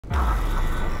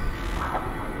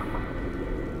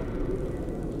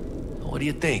do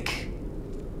you think?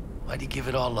 Why'd you give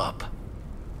it all up?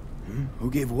 Who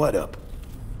gave what up?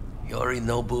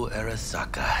 Yorinobu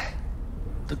Arasaka.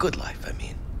 The good life, I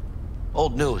mean.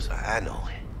 Old news, I know.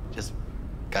 Just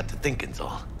got to thinking's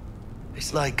all.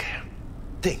 It's like,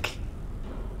 think.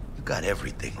 You got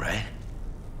everything, right?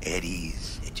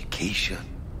 Eddie's, education.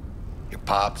 Your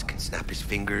pops can snap his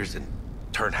fingers and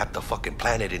turn half the fucking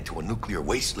planet into a nuclear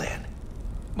wasteland.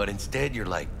 But instead, you're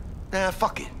like, nah,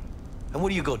 fuck it. And what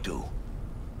do you go do?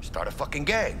 Start a fucking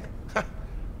gang.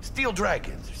 Steal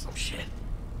dragons or some shit.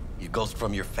 You ghost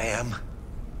from your fam,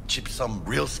 chip some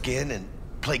real skin, and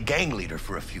play gang leader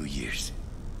for a few years.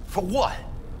 For what?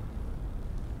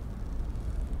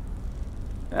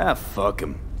 Ah, fuck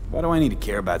him. Why do I need to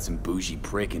care about some bougie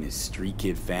prick and his street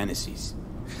kid fantasies?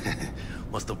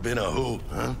 Must have been a hoot,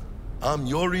 huh? I'm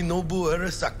Yorinobu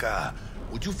Arasaka.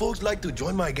 Would you folks like to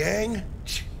join my gang?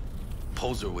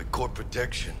 Poser with court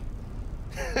protection.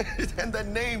 And that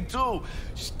name, too.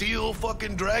 Steel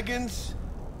fucking dragons?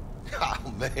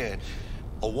 Oh, man.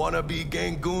 A wannabe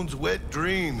Gangoon's wet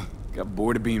dream. Got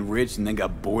bored of being rich and then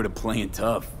got bored of playing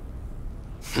tough.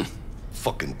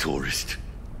 Fucking tourist.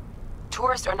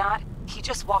 Tourist or not, he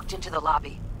just walked into the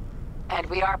lobby. And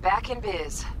we are back in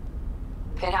biz.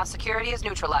 Penthouse security is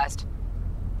neutralized.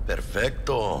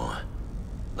 Perfecto.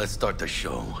 Let's start the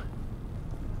show.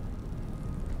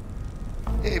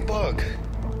 Hey, Bug.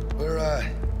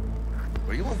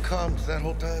 Were you on comms that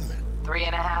whole time?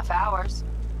 3.5 hours.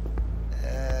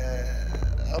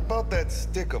 About that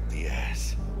stick up the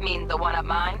ass. Mean the one up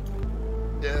mine?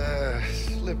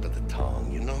 Slip of the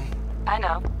tongue, you know? I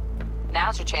know.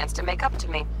 Now's your chance to make up to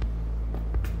me.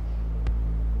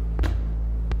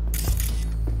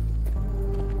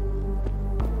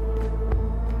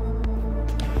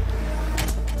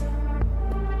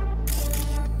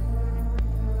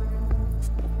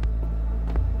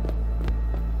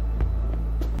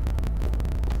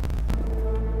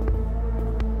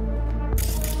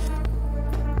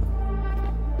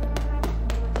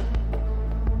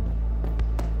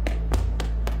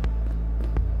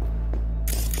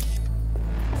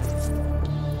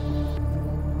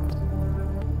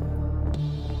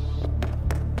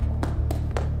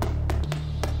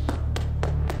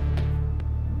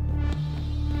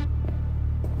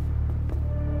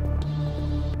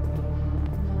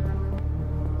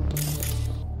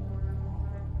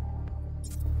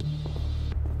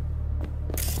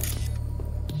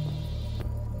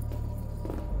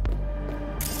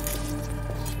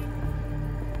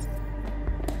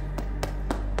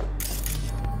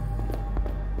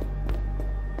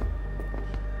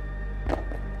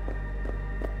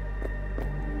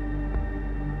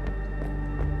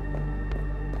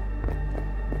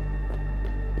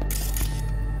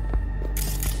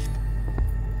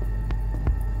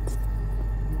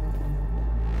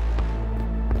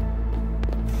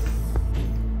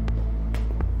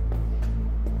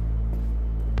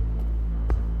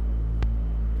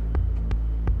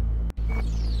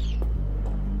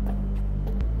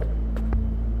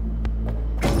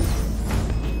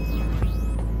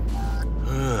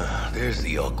 There's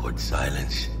the awkward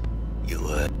silence. You,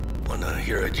 wanna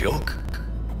hear a joke?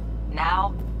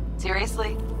 Now?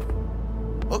 Seriously?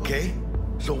 Okay,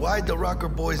 so why'd the Rocker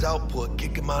Boy's output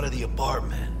kick him out of the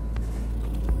apartment?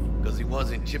 Because he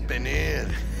wasn't chipping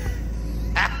in.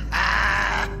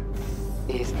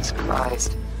 Jesus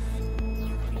Christ.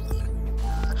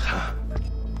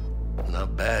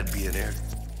 Not bad being there.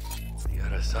 The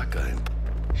Arasaka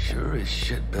sure is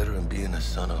shit better than being the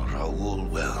son of Raoul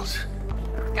Wells.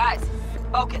 Guys,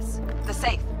 focus. The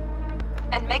safe.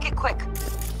 And make it quick.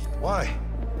 Why?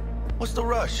 What's the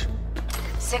rush?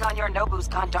 Sigon Yorinobu's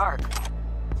gone dark.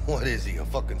 What is he, a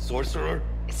fucking sorcerer?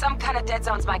 Some kind of dead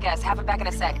zone's my guess. Have him back in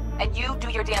a sec. And you do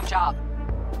your damn job.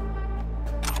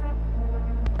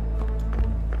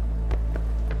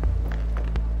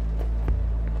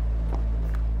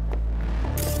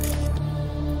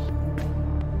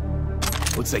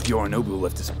 Looks like Yorinobu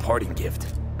left us a parting gift.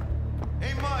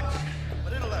 Ain't much,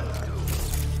 but it'll have to do.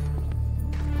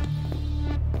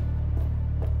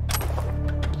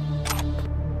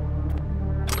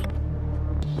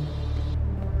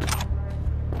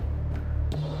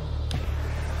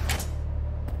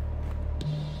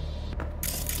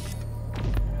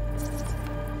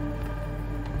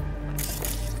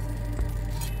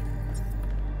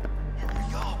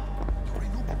 Hurry up!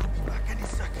 Yorinobu could be back any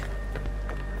second.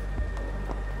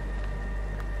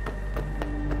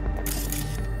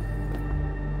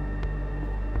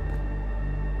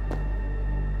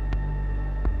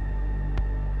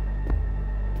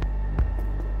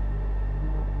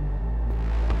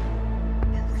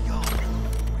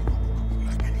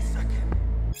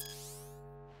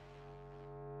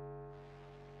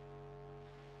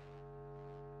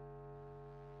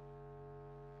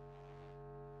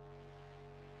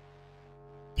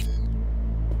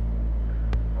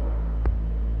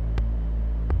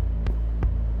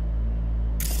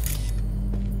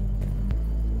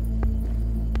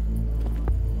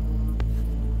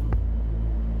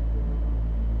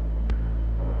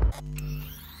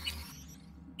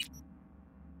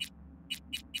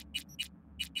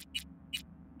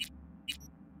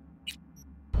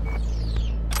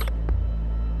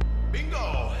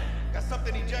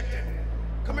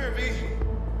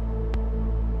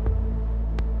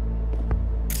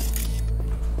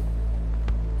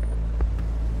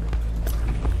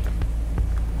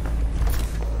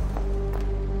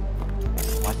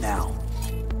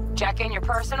 in your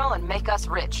personal and make us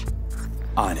rich.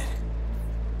 On it.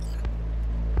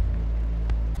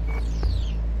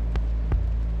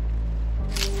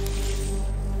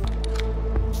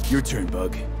 Your turn,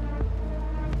 Bug.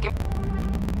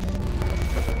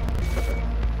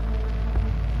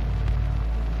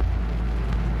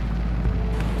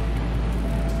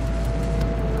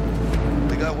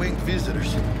 They got winged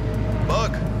visitors.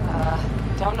 Bug.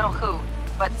 Don't know who,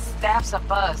 but staff's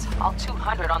abuzz. All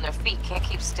 200 on their feet, can't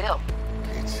keep still.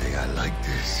 Can't say I like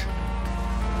this.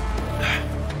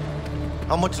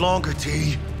 How much longer,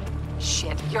 T?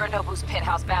 Shit, Yorinobu's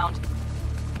penthouse bound.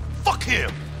 Fuck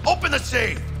him! Open the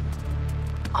safe!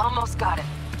 Almost got it.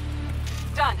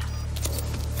 Done.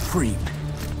 Creep.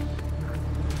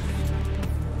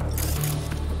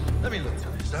 Let me look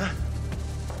through this, huh?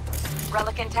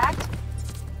 Relic intact?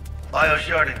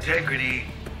 Bioshard integrity,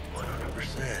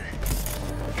 100%.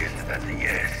 Guess that's a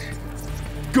yes.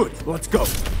 Good, let's go.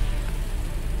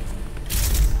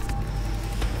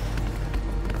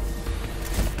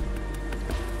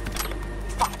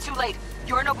 Fuck, too late.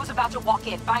 Yorinobu's about to walk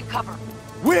in. Find cover.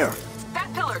 Where? That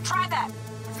pillar, try that.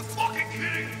 You fucking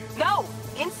kidding? No!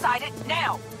 Inside it,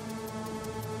 now!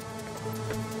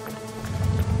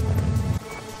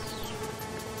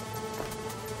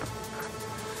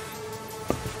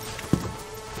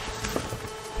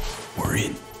 We're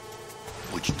in.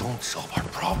 Which don't solve our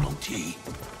problem, T.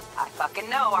 I fucking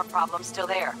know our problem's still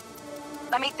there.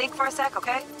 Let me think for a sec,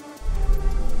 okay?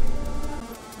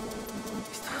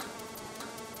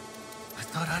 I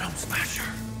thought Atom Smasher.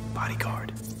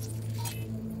 Bodyguard.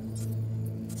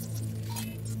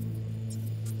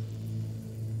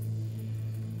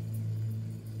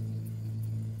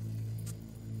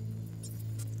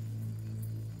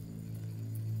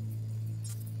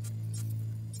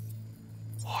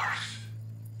 Wars.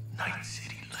 Night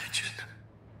City legend.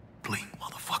 Blink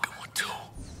motherfucking one too.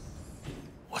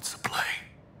 What's the play?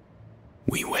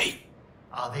 We wait.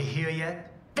 Are they here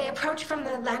yet? They approach from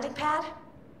the landing pad?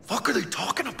 Fuck are they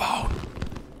talking about?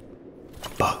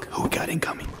 Bug, who got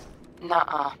incoming?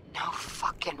 Nuh-uh. No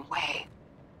fucking way.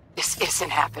 This isn't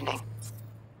happening.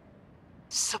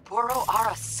 Saburo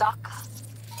Arasaka?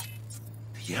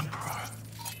 The Emperor.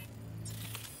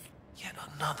 Yet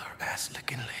another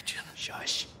ass-licking legend.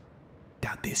 Shush.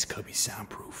 Doubt this could be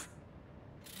soundproof.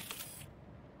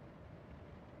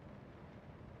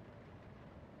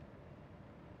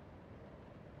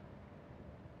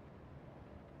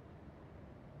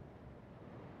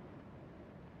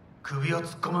首を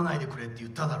突っ込まないでくれって言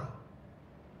っただろ。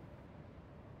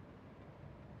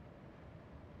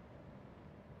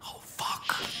Oh,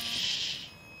 fuck.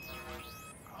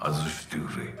 外して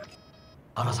くれ。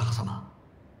荒坂様、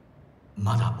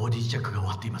まだボディチェックが終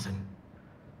わっていません。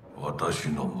私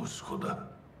の息子だ。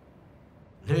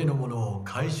例のものを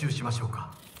回収しましょう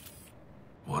か。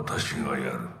私が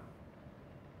やる。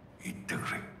言ってく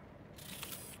れ。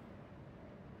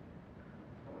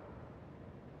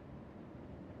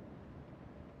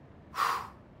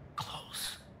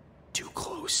Close. Too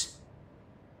close.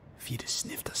 If he'd have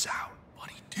sniffed us out. But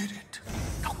he didn't.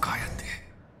 No, cállate.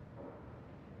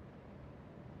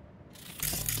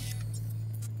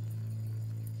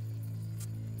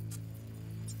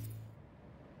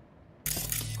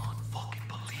 Unfucking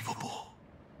believable.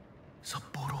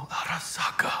 Saburo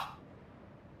Arasaka.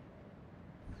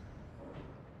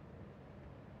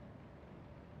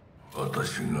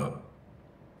 私が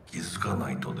気づか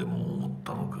ないとでも思っ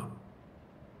たのか。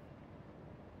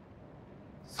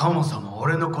そもそも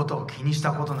俺のことを気にし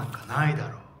たことなんかないだ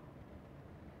ろう。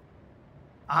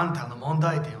あんたの問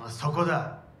題点はそこ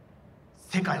だ。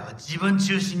世界は自分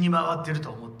中心に回ってる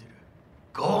と思ってる。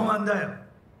傲慢だよ。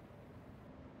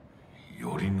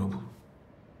頼信。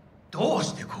どう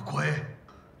してここへ？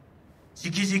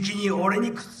直々に俺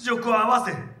に屈辱を合わ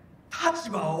せ、立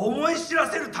場を思い知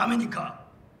らせるためにか。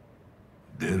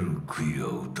出る杭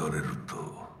を打たれると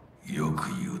よく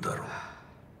言うだろう。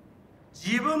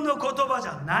自分の言葉じ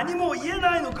ゃ何も言え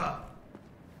ないのか。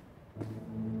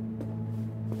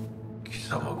貴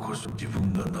様こそ自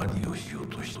分が何をしよう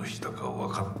としたか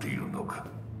分かっているのか。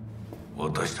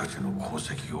私たちの功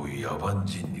績を野蛮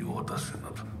人に渡すな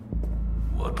ど、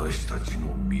私たち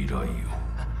の未来を。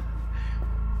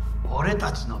俺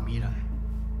たちの未来。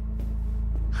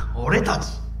俺た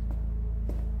ち。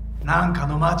なんか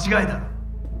の間違いだろ。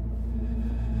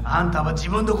あんたは自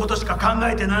分のことしか考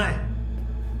えてない。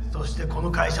そしてこの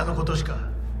会社のことしか。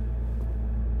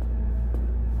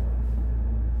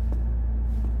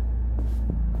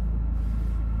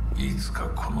いつか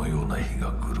このような日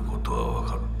が来ることは分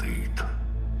かっていた。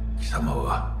貴様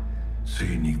はつ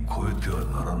いに越えては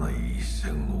ならない一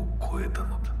線を越えた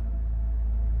のだ。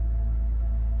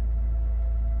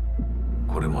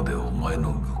れまでお前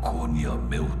の愚行には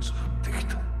目をつぶってき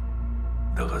た。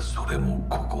だがそれも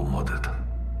ここまでだ。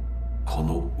こ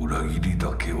の裏切り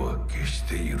だけは決し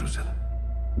て許せぬ。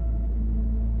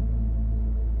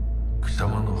貴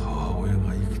様の母親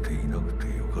が生きていなくて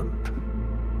よかった。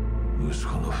息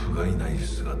子の不甲斐ない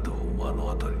姿を目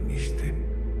の当たりにして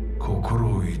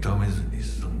心を痛めずに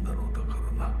済んだのだか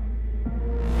らな。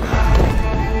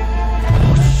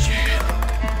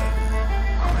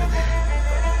これで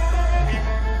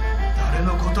誰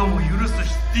のことも許す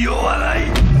必要はない。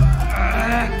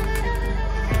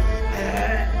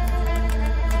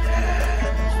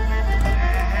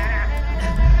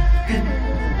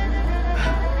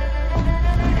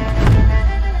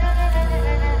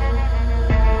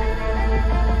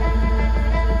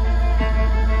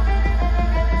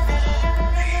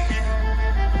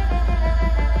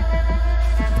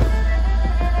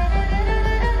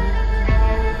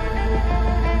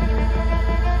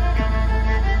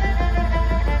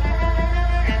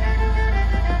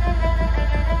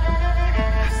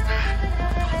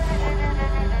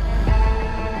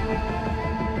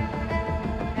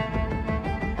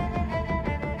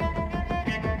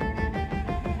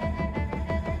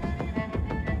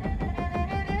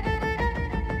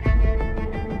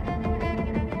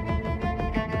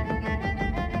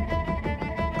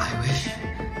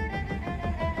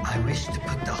I wish to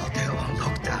put the hotel on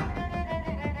lockdown.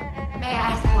 May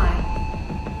I ask why?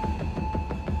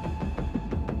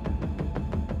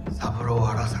 Saburo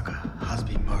Arasaka has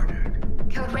been murdered.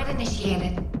 Code Red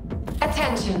initiated.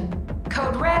 Attention.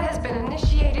 Code Red has been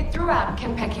initiated throughout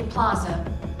Kenpeki Plaza.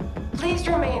 Please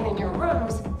remain in your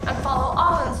rooms and follow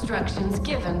all instructions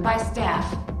given by staff.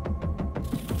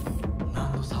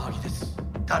 何の騒ぎです。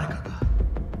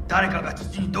誰かが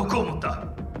父に毒を持った。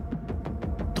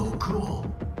毒を。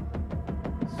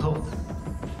そう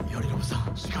頼信さ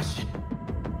ん。しかし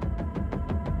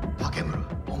竹村、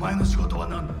お前の仕事は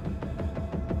何だ。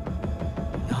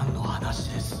何の話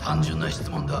です。単純な質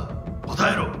問だ。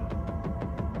答えろ。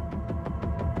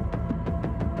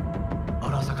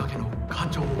荒坂家の課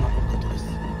長を守ることです。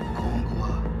今後は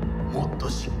もっ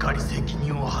としっかり責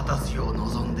任を果たすよう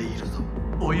望んでいるぞ。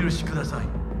お許しください、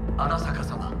荒坂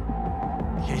様。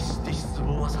決して失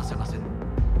望はさせません。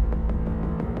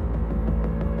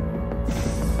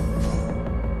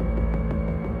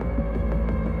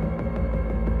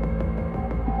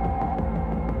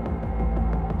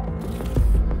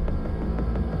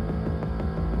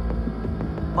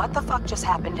What the fuck just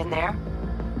happened in there?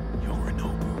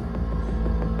 Yorinobu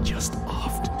just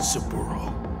offed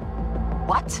Saburo.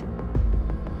 What?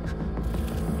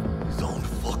 His own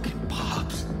fucking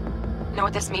pops. Know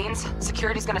what this means?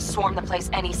 Security's gonna swarm the place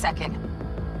any second.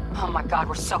 Oh my god,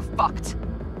 we're so fucked.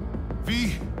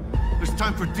 V, there's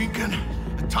time for thinking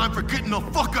and time for getting the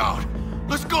fuck out.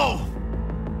 Let's go!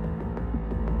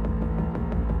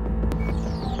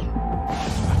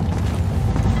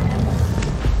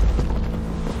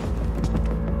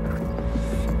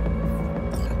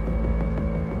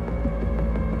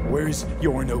 Where's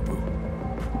Yorinobu?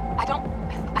 I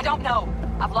don't know.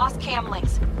 I've lost cam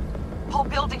links. Whole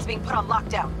building's being put on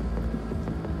lockdown.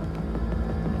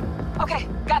 Okay,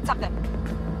 got something.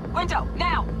 Window,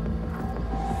 now!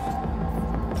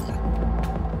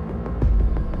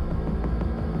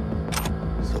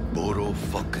 Saburo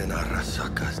fucking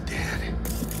Arasaka's dead.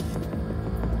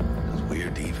 It's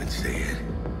weird to even say it.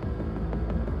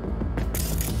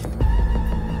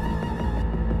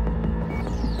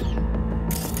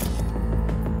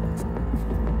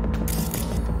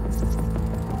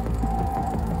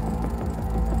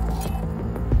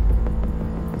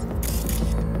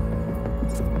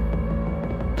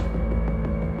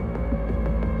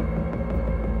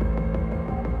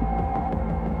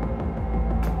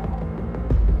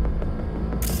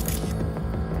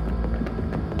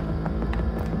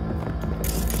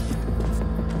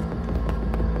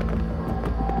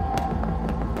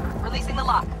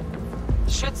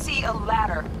 Should see a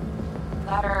ladder.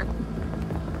 Ladder.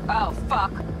 Oh,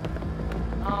 fuck.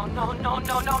 Oh, no,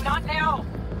 not now!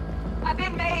 I've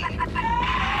been made!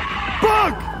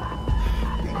 Fuck!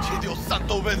 Pinche Dios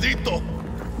santo bendito!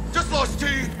 Just lost T!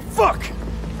 Fuck!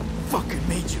 Fucking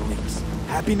Major Leagues.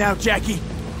 Happy now, Jackie?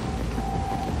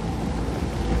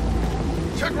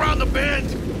 Check around the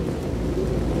bend!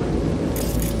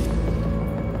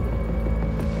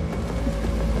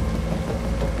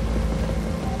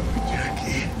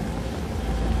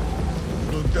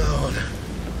 Down.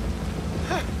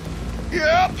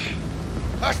 Yep!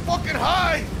 That's fucking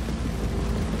high!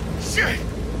 Shit!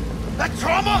 That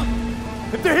trauma?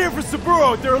 If they're here for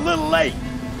Saburo, they're a little late.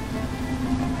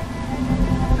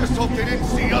 Just hope they didn't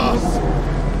see us.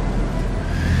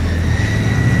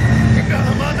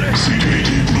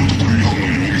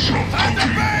 Time to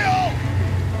bail!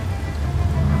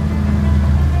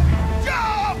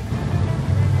 Jump!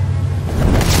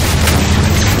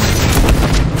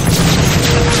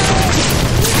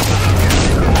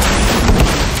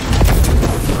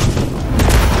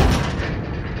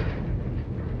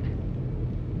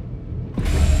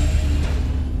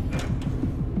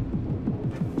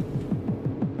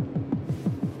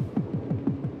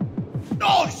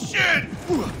 Oh, shit!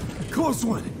 Close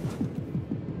one.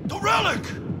 The relic!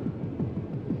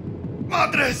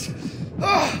 Madres!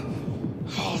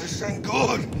 Oh, this ain't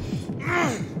good.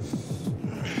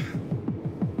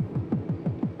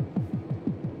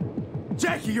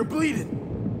 Jackie, you're bleeding.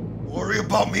 Worry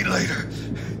about me later.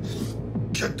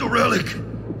 Check the relic.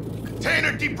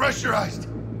 Container depressurized.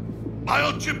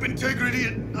 Biochip integrity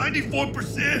at 94%.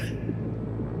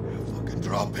 Fucking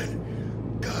drop it.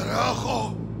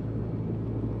 Carajo.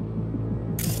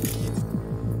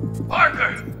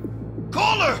 Parker!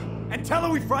 Call her! And tell her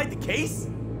we fried the case?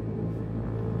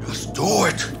 Just do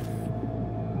it.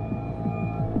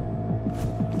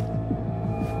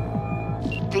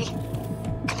 V?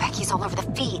 Konpeki's all over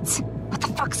the feeds. What the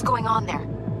fuck's going on there?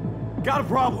 Got a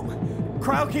problem.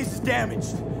 Cryo case is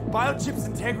damaged. Biochip's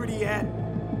integrity at...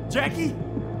 Jackie?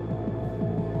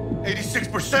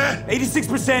 86%!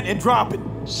 86% and dropping.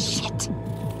 Shit.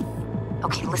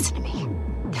 Okay, listen to me.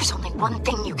 There's only one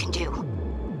thing you can do.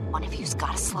 One of you's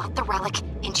gotta slot the relic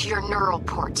into your neural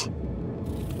port.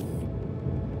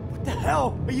 What the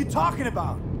hell are you talking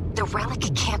about? The relic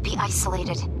can't be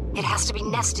isolated. It has to be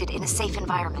nested in a safe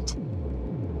environment.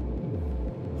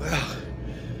 Well,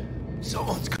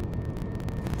 someone's...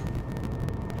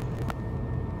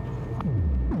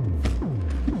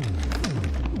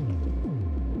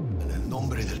 En el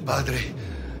nombre del Padre,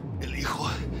 el Hijo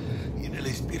y del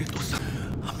Espíritu Santo.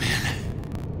 Amén.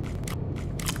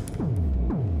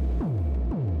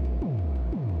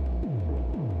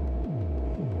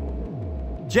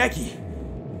 Jackie,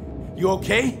 you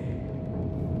okay?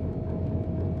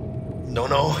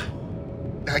 No.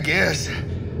 I guess.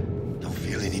 Don't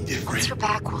feel any different. Once you're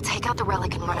back, we'll take out the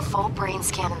relic and run a full brain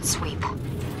scan and sweep.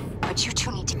 But you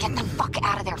two need to get the fuck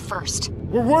out of there first.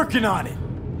 We're working on it.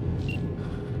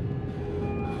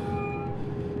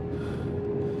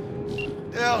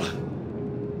 Hell,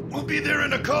 we'll be there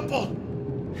in a couple.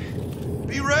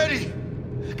 Be ready.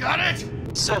 Got it?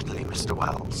 Certainly, Mr.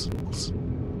 Wells.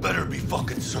 Better be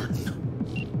fucking certain.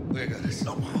 We gotta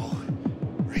somehow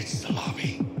reach the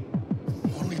lobby.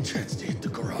 Only chance to hit the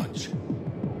garage.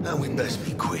 And we best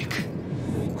be quick.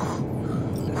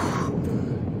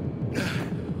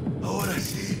 Ahora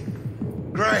sí.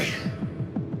 Great.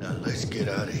 Now let's get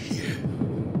out of here.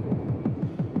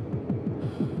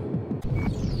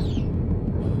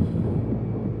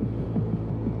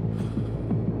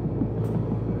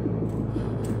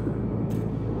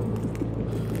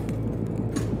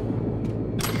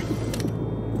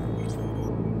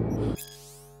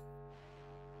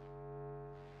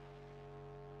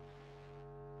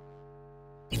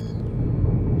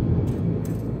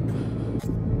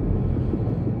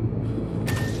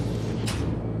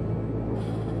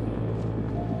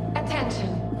 Attention.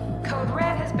 Code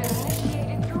Red has been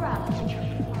initiated throughout.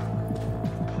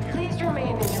 Please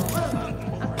remain in your room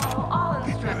and follow all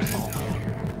instructions.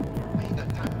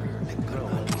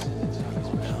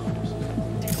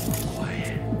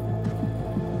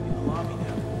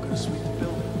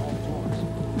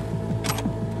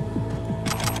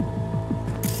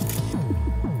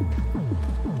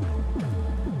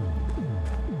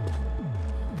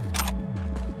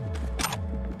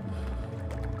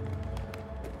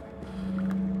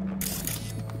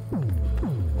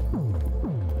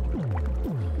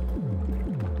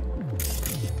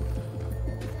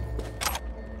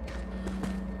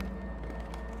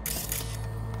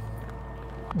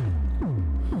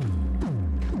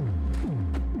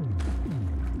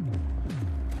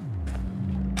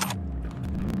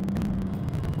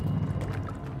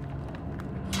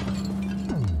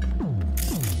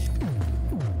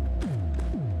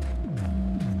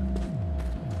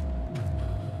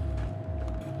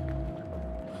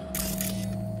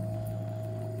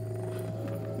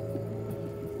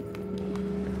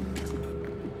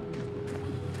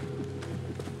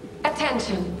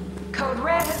 Attention. Code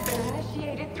Red has been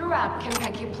initiated throughout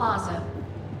Konpeki Plaza.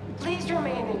 Please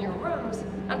remain in your rooms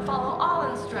and follow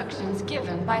all instructions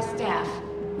given by staff.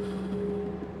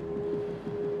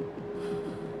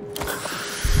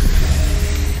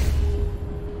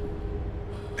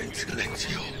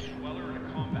 Silencio.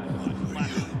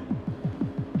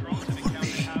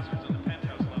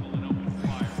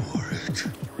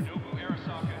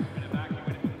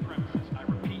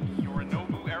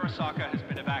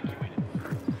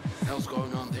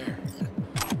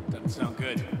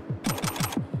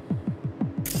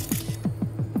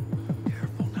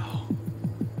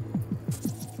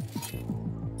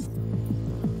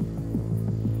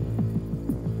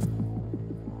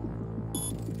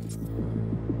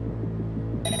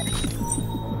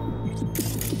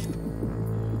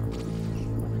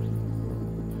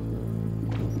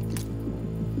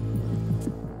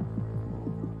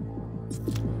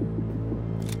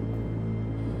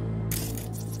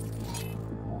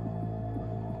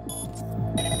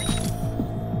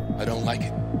 don't like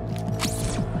it.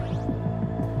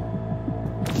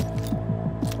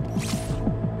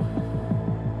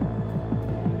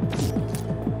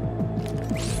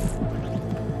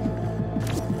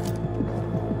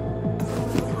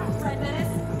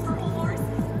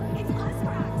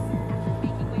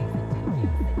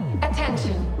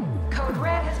 Attention. Code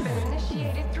Red has been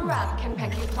initiated throughout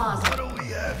Kenpeki Plaza. What do we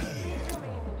have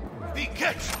here? Be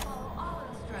catch! All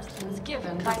instructions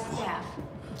given by staff.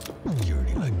 You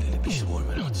already like that to be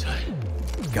swarming outside.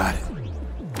 Got it.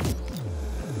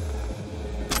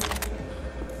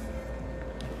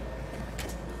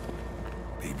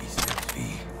 Baby steps,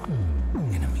 V.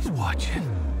 Enemies watching.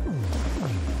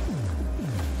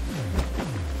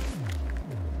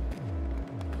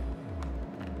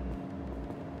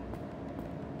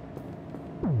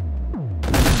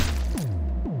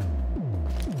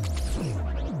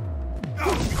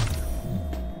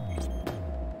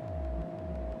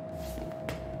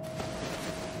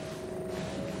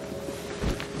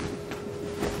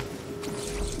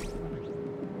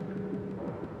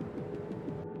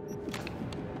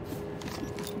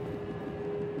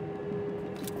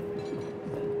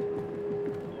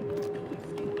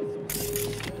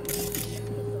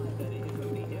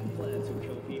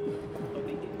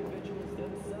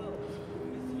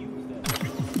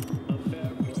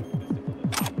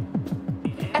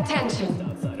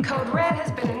 Attention. Code Red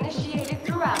has been initiated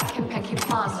throughout Kenpeki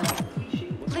Plaza.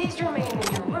 Please remain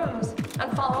in your rooms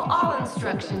and follow all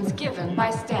instructions given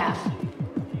by staff.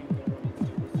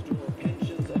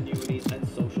 Pensions, annuities, and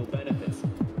social benefits,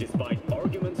 despite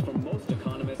arguments from most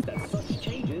economists that such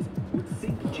changes would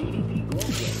sink GDP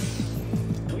growth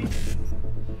rates. Please.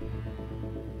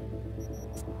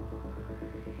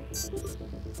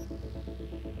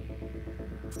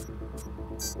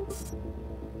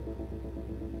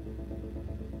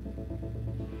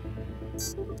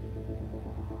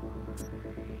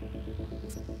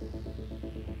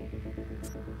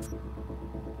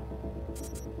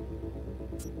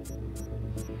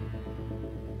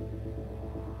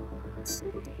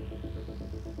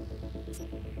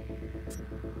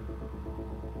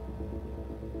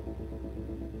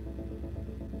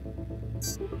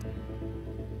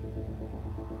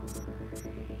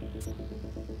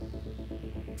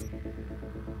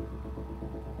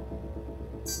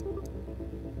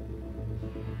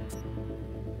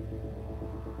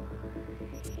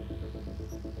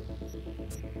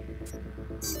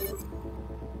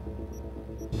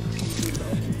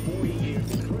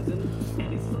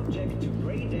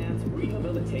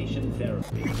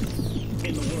 Therapy.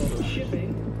 In the world of shipping,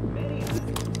 many ask,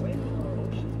 when will our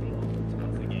oceans be open to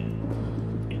us again?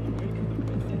 In the wake of the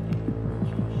red decade,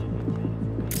 shipping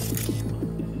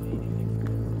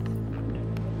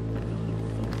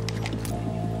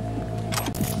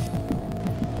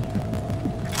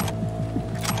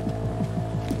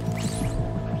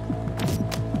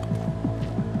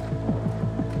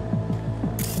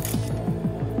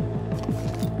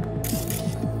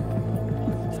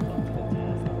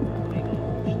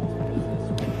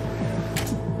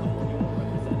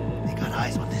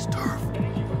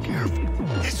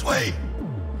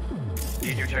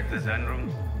Did you check the Zen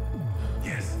rooms?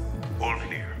 Yes, all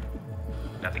clear.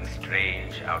 Nothing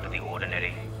strange, out of the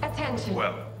ordinary? Attention.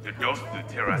 Well, the dose of the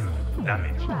terrace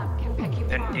damaged. Throughout Kenpeki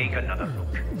Then Plaza. take another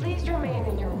look. Please remain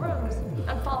in your rooms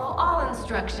and follow all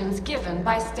instructions given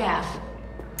by staff.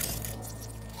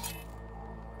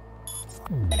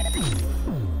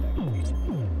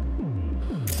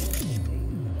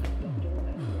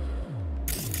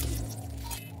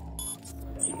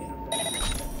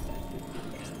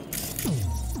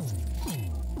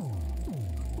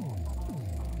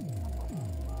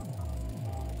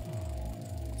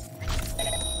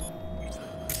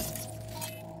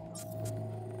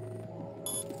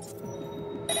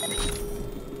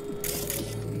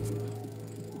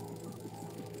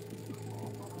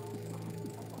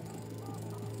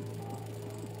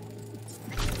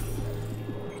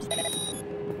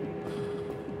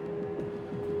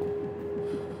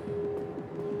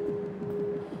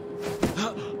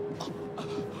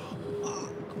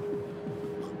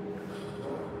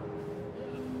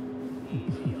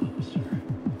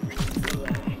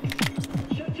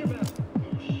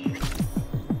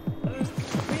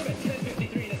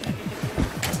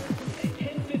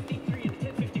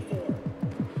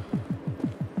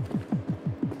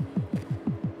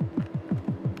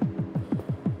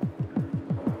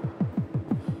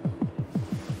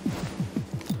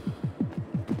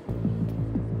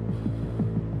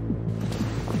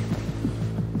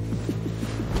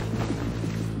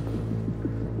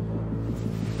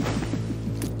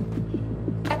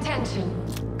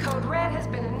 Attention. Code Red has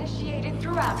been initiated. initiated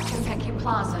throughout Kentucky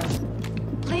Plaza.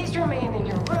 Please remain in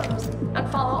your rooms and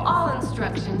follow all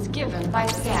instructions given by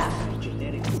staff.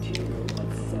 Genetic material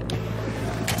of 7.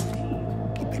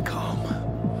 Keep it calm.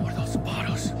 What are those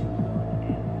bottles?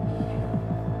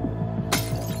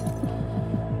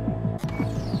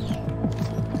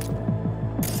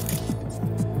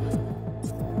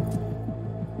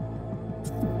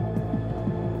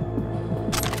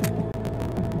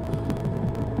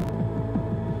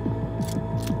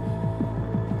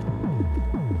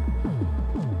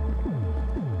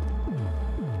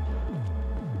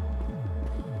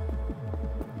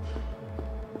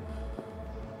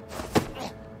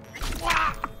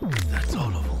 That's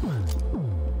all of them.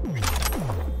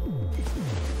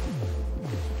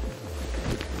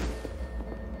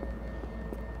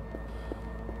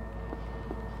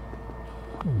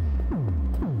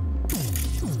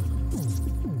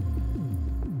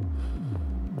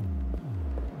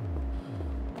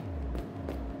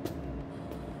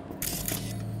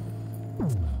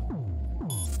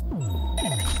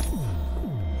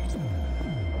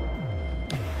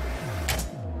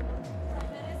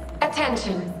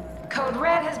 Attention. Code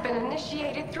Red has been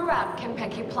initiated throughout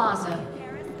Kentucky Plaza.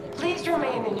 Please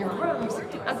remain in your rooms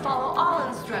and follow all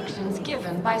instructions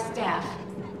given by staff.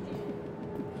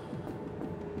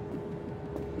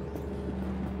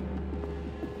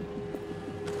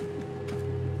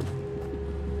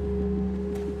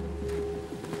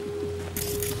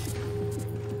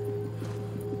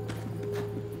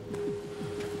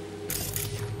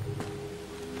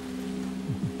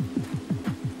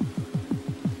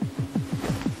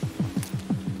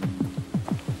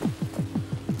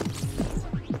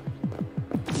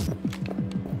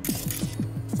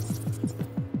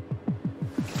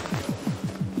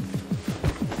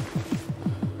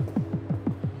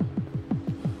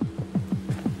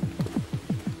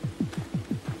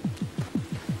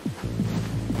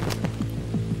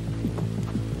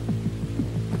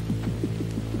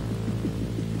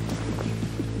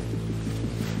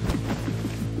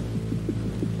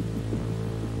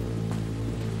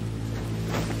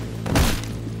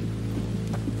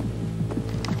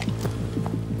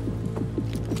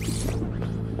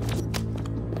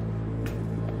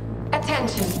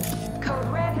 Attention. Code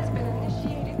Red has been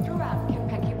initiated throughout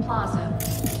Kentucky Plaza.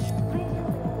 Please remain in your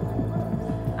rooms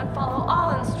and follow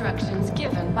all instructions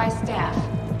given by staff.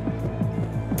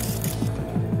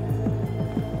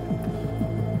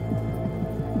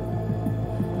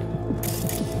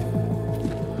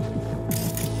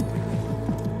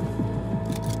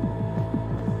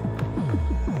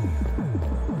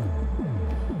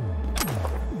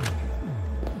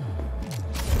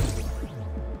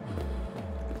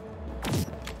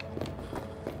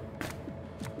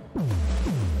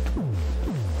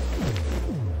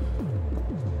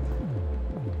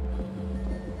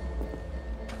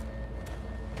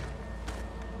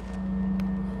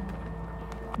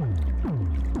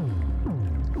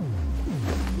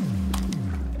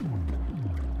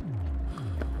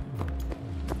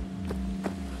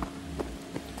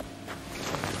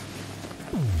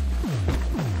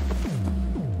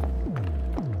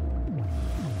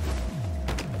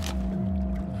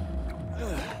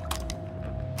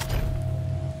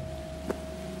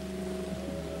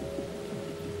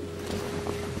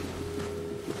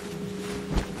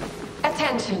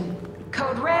 Attention.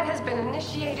 Code Red has been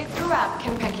initiated throughout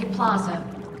Kentucky Plaza.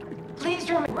 Please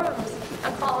remain in rooms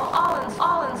and follow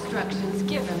all instructions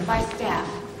given by staff.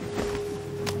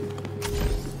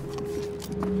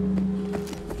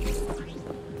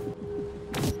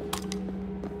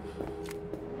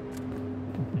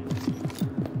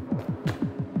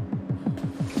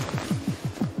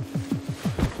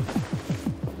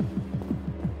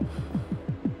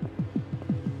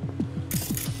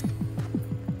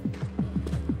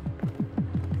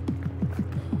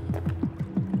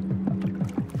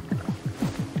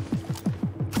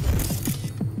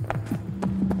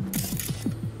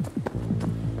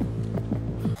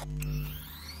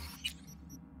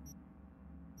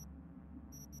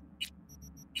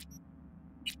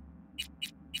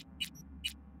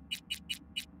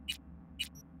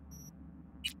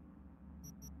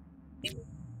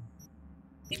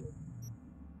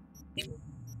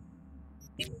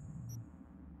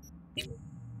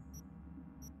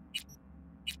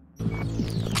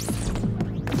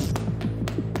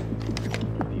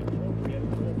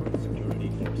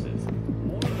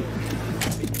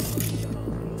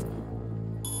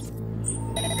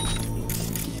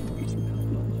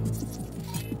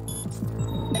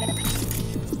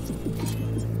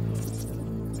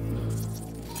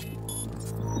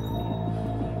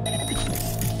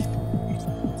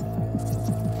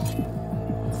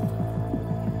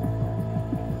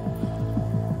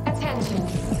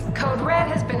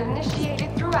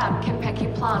 throughout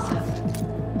Kenpeki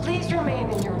Plaza. Please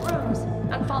remain in your rooms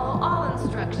and follow all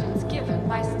instructions given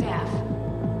by staff.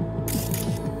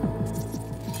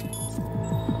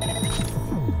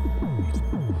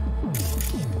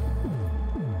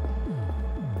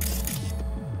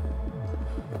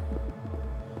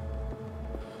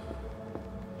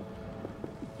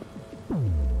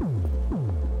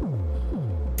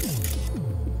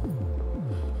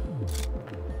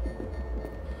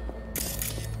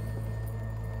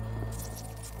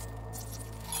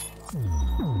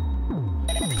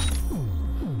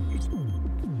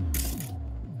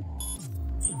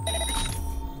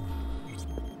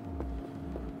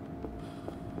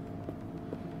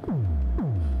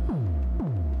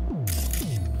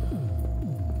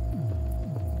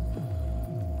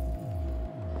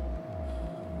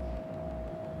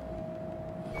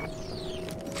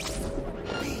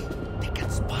 They can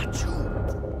spot you.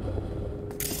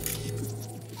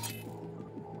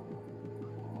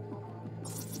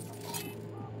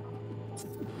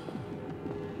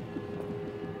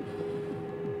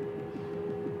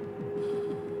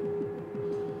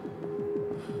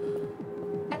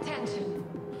 Attention.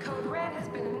 Code Red has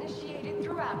been initiated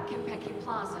throughout Kenpeki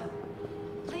Plaza.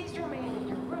 Please remain in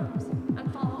your rooms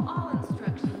and follow all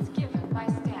instructions given by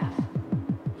staff.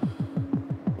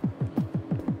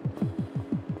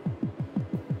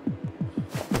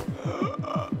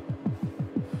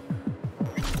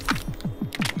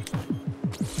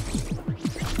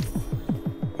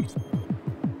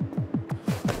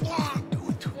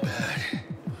 Doing too bad.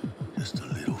 Just a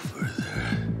little further.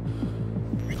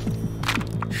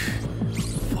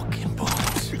 Fucking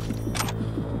bones.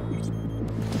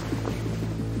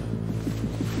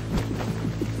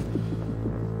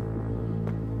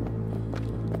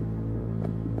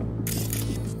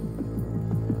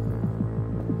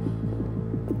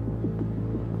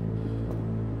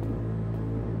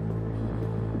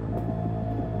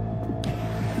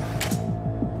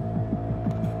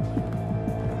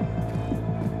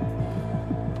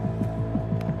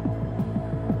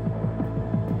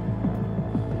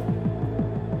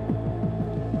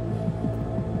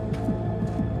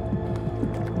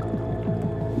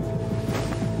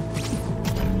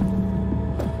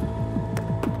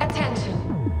 Attention.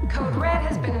 Code Red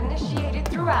has been initiated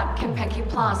throughout Kenpeki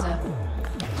Plaza.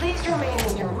 Please remain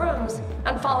in your rooms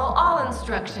and follow all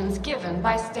instructions given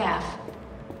by staff.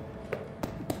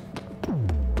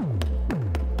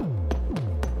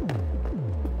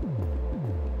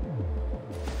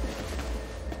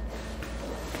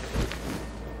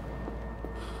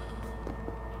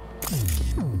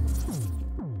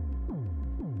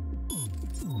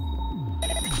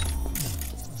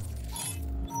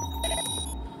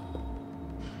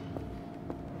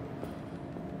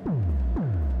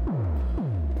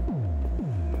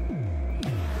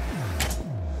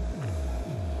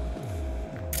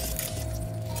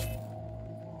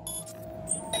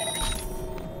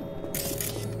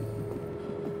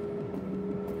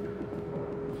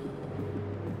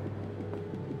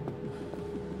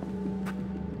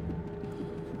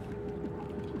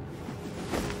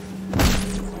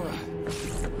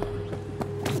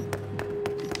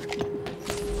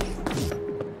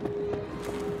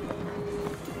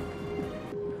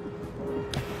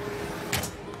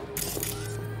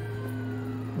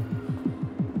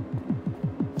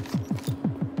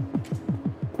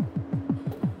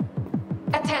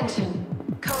 Attention.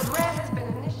 Code Red has been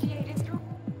initiated throughout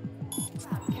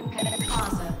Kenpeki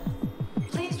Plaza.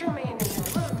 Please remain in your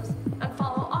rooms and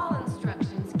follow all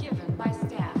instructions given by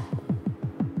staff.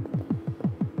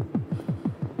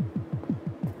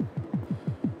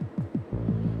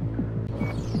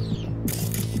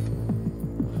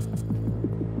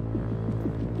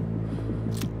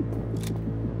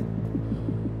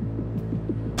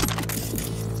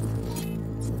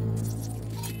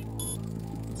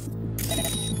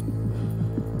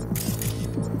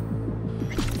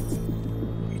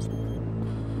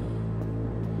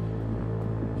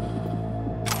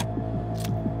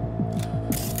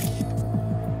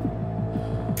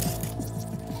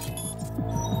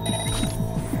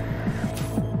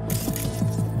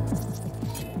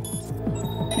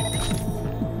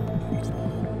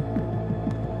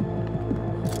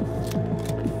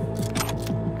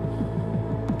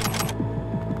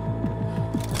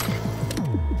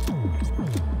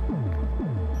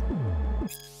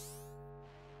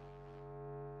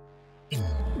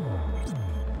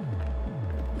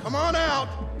 Come on out.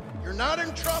 You're not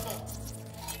in trouble.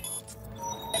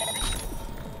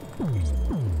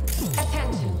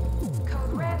 Attention.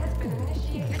 Code Red has been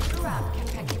initiated throughout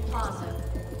Kenpeki Plaza.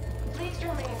 Please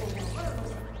remain in your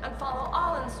rooms and follow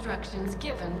all instructions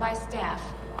given by staff.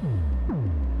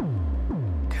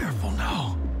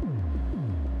 no.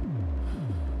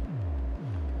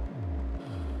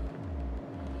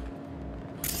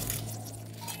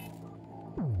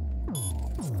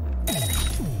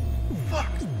 Fuck!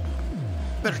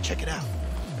 Better check it out.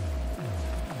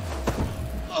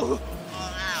 Oh.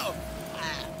 Ow.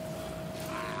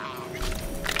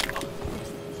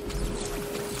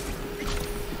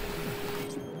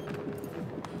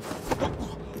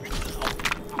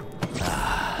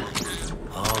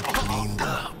 All cleaned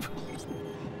up.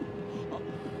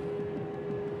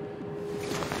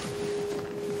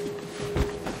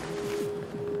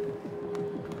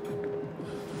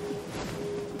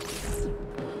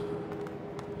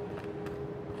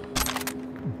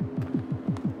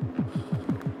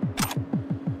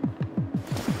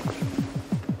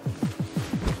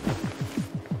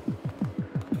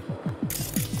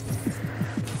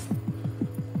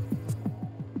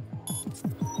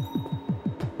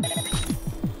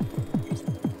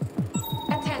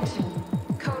 Attention.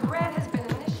 Code Red has been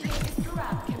initiated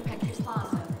throughout Kentucky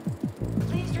Plaza.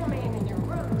 Please remain in your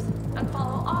rooms and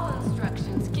follow all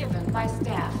instructions given by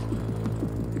staff.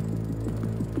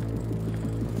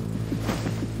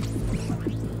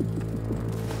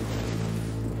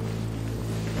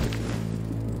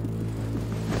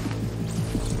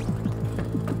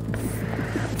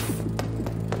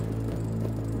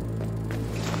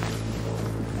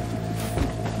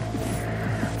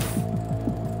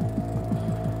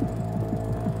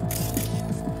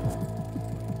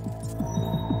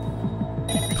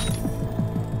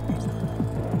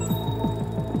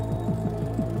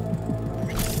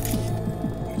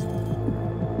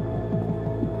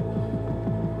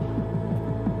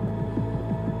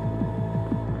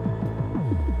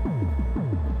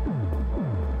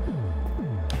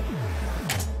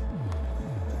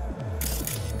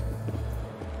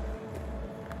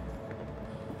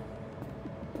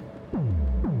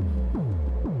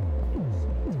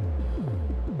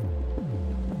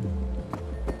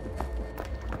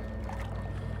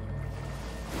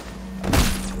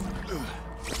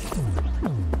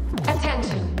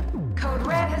 Attention. Code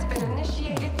Red has been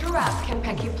initiated throughout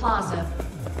Kentucky Plaza.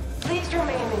 Please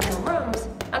remain in your rooms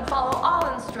and follow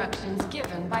all instructions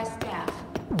given by staff.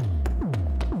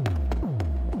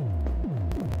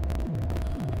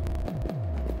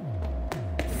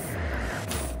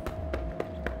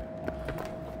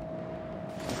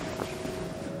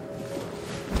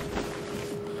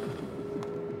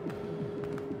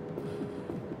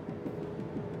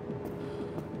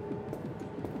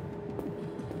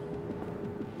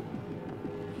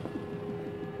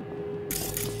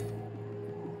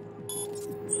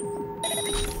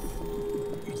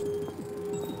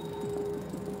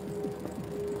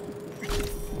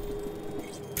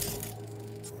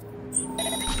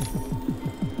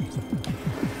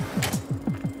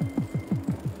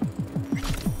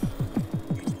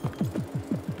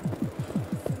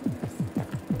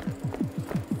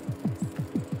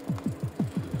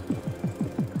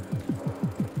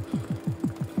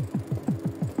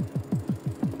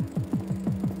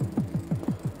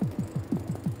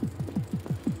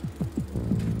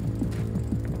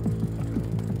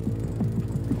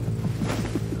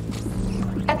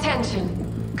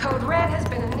 Attention. Code Red has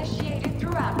been initiated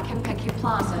throughout Kentucky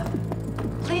Plaza.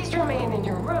 Please remain in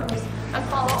your rooms and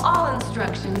follow all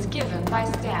instructions given by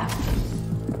staff.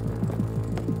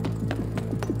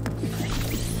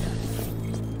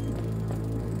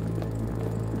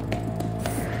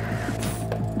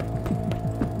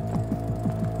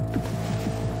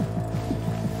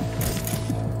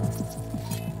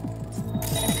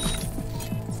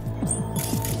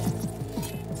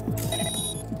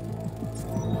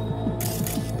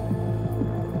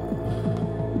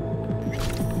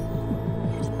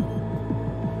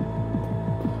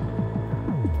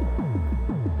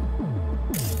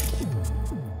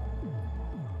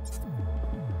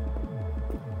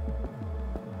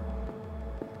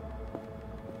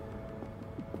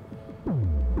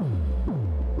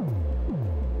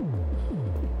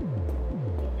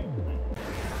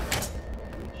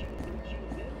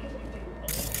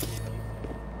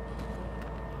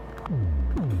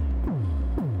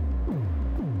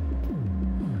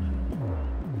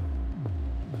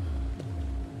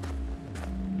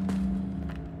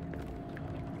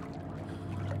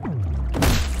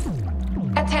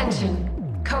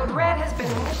 Attention. Code Red has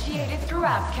been initiated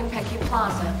throughout Kentucky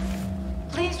Plaza.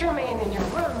 Please remain in your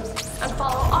rooms and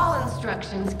follow all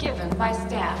instructions given by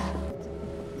staff.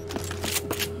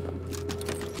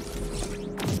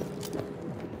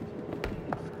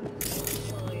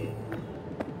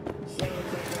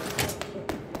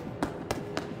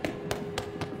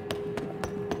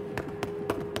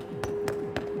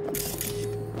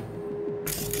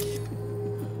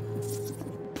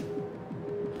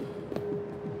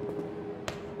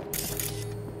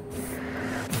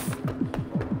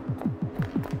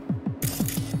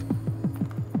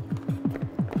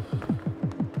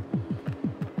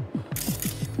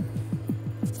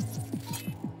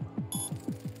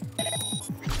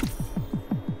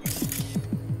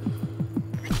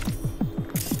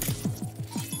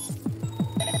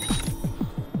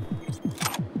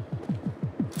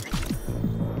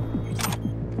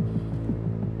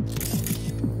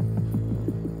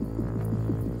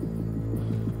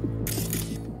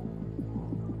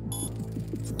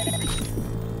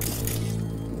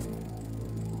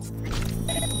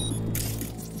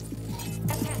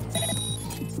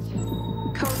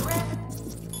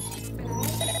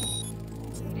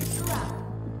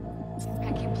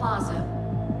 Kentucky Plaza.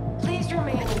 Please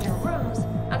remain in your rooms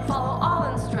and follow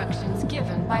all instructions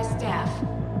given by staff.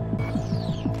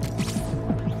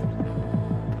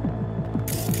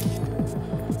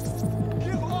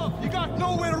 Give up! You got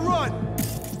nowhere to run!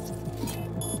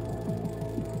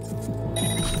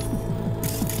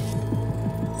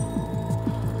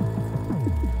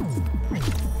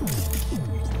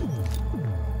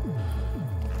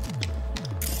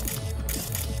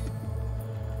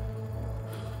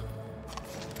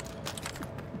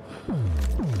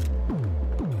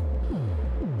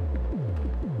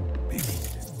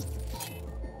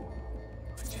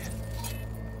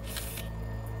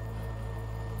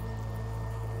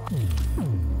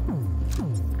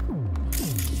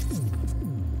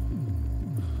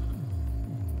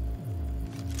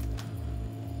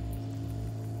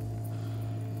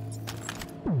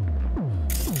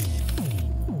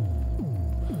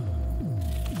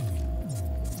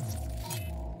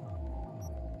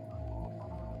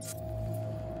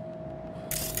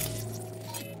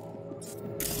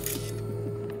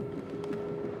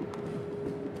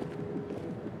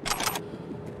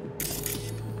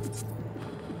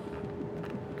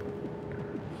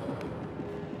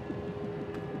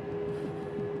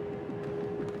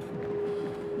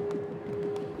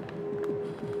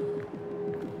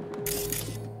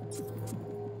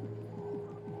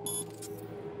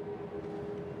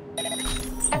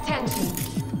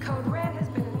 Attention. Code Red has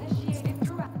been initiated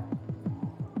throughout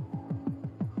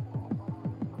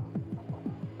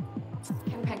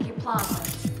Kentucky Plaza.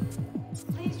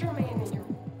 Please remain in your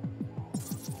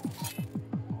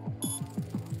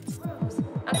rooms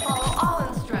and follow all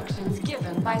instructions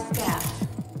given by staff.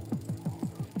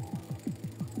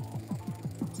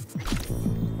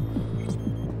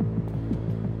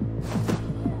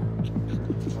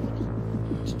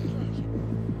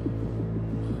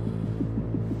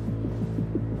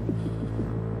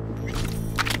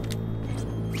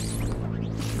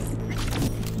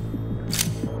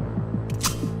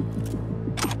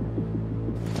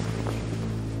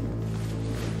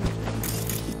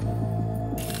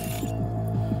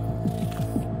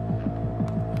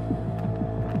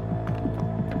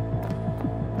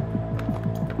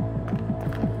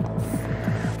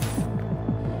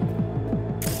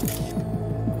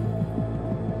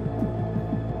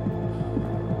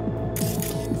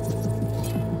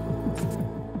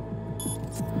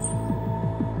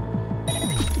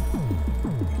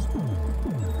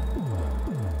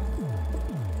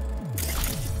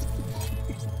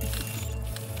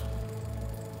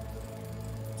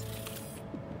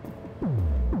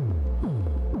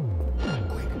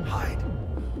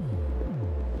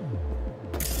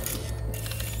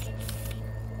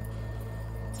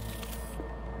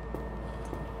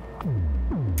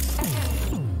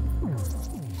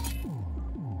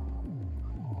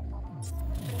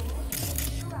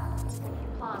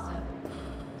 Plaza.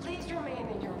 Please remain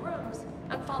in your rooms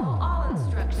and follow all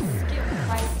instructions given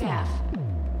by staff.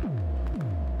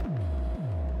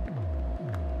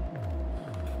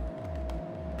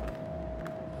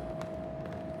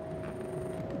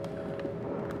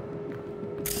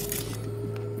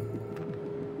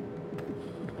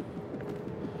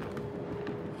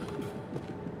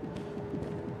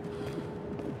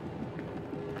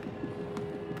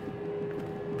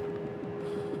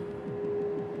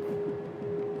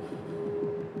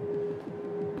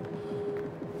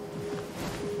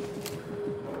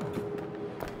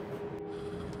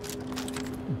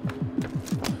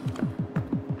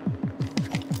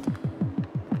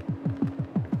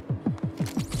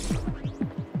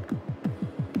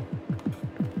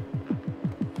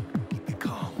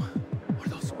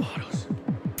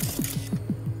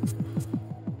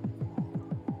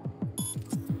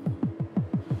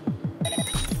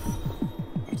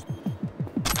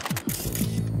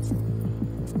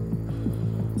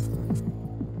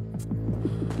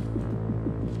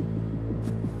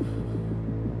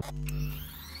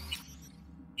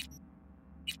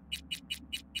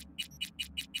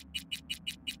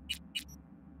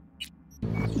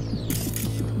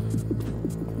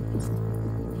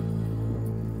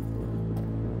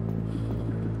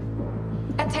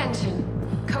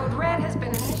 Attention. Code Red has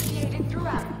been initiated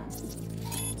throughout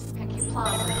Kentucky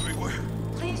Plaza. Everywhere.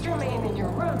 Please remain in your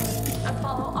rooms and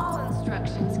follow all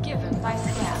instructions given by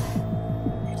staff.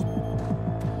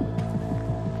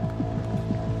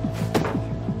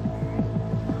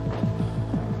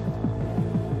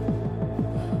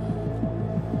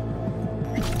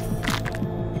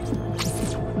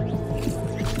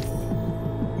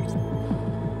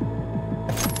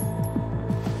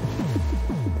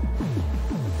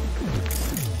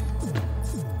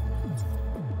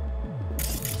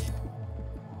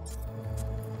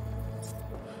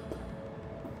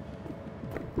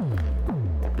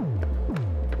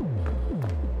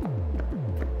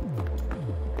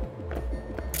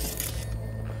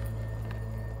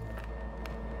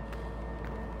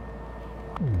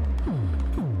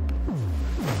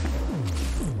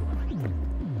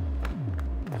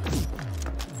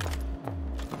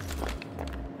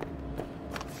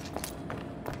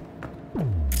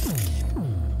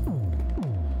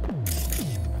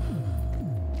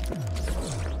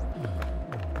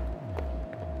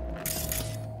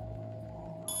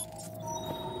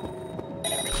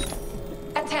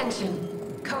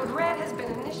 Attention. Code Red has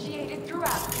been initiated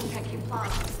throughout Kentucky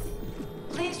Plaza.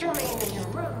 Please remain in your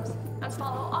rooms and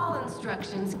follow all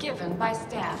instructions given by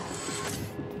staff.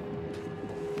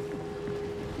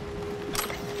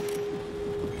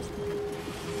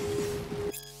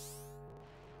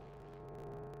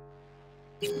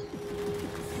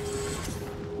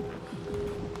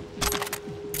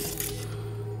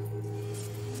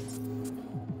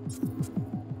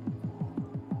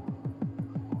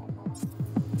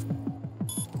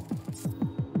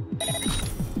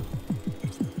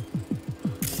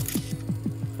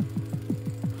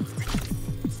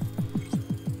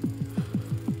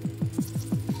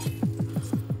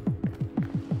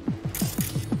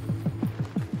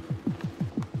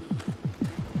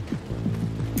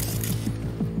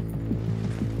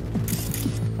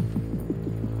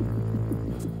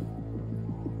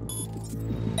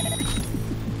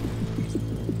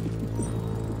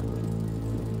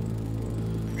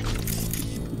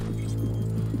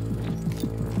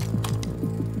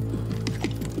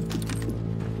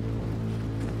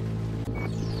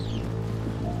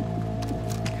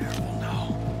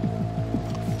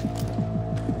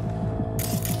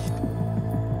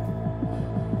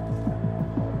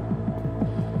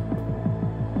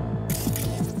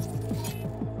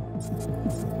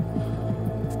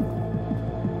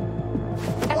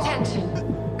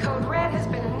 Attention. Code Red has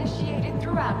been initiated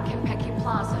throughout Kentucky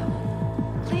Plaza.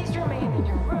 Please remain in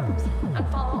your rooms and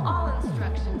follow all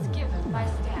instructions given by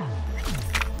staff.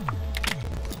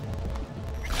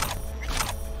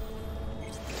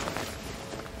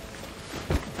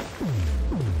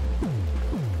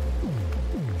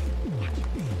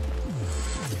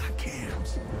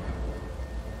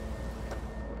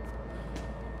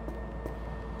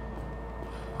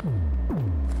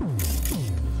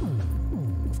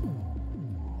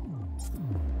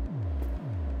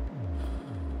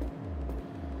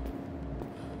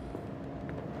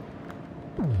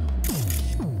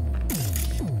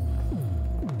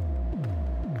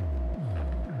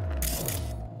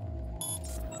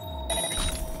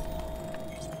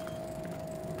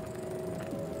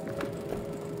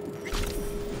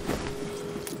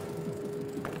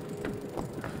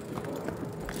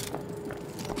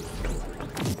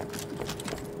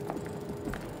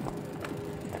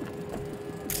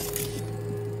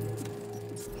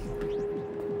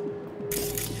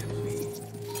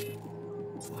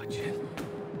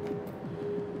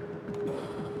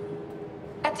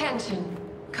 Attention.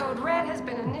 Code Red has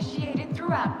been initiated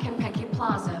throughout Kentucky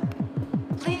Plaza.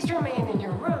 Please remain in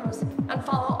your rooms and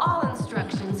follow all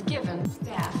instructions given by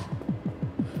staff.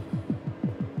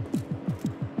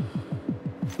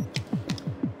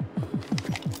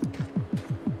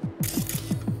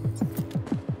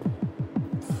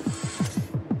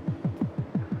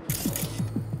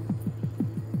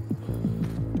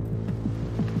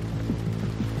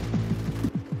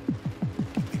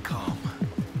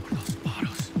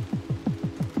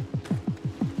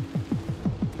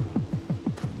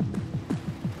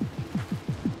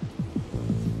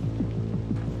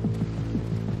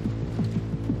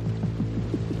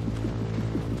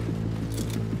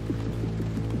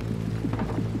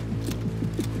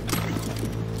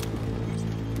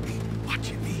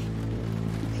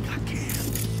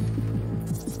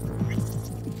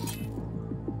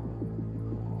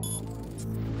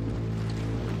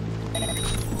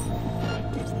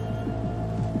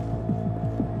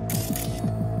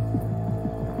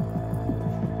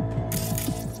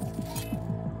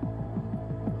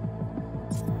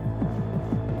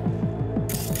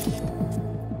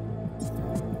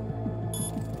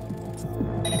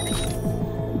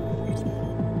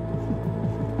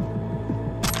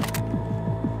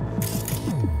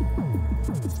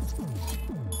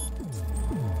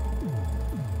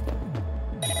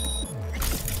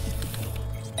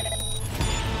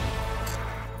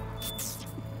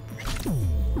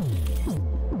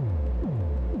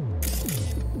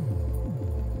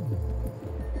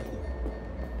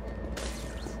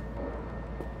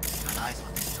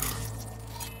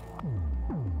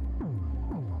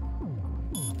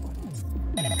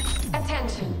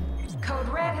 Attention. Code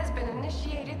Red has been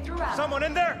initiated throughout. Someone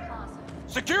in there? Plaza.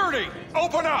 Security!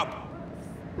 Open up!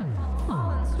 And follow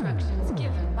all instructions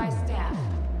given by staff.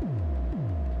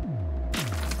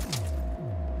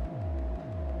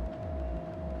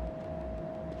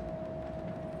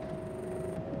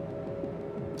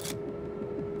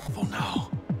 Oh no.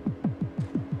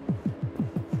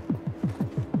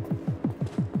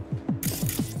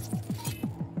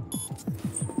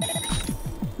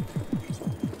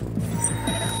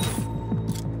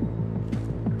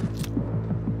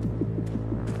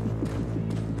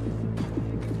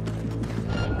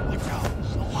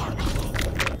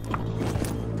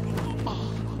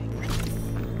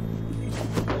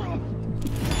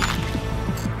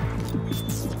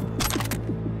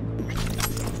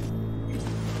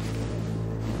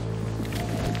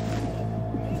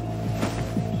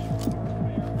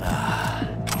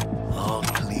 All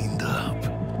cleaned up.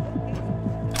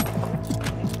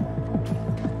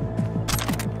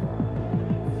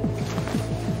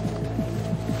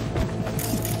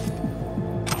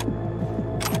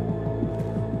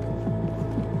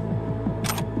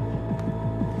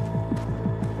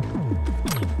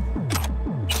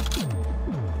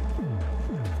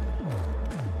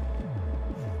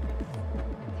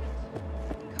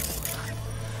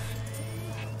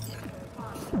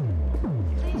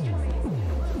 Please remain in your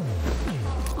rooms and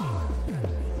follow all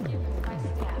instructions given by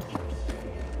staff.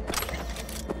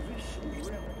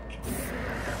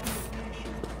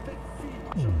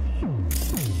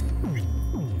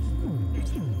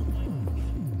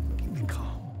 Keep it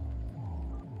calm.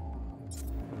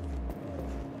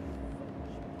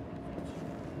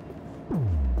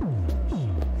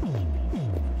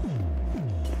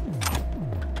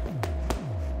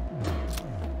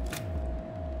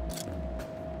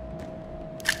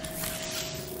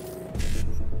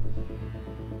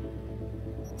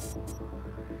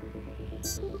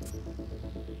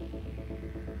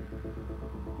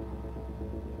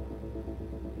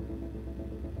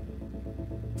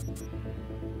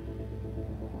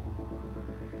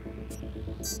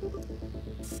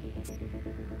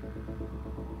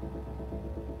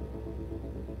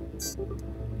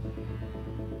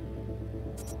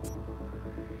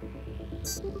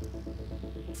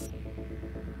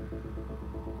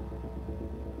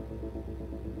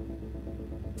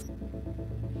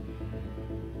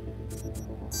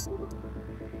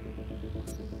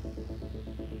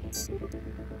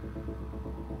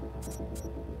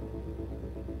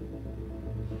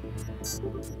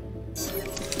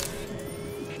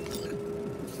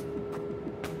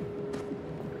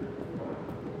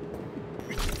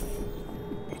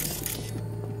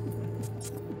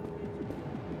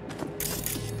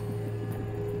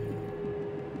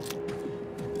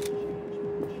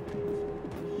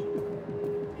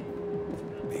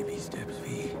 Baby steps,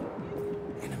 V.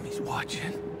 Enemies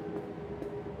watching.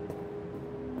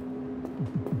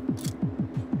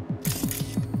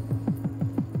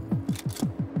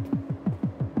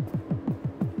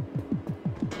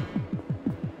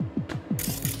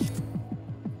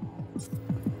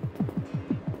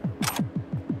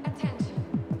 Attention.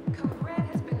 Code Red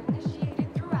has been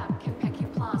initiated throughout Kentucky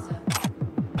Plaza.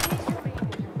 Please remain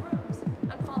in your rooms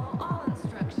and follow all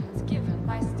instructions given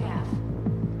by staff.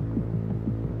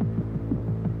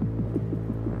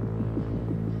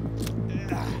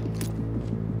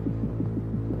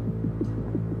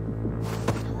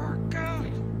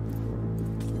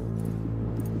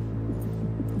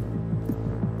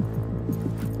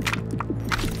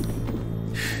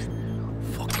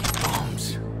 Fucking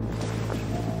bombs.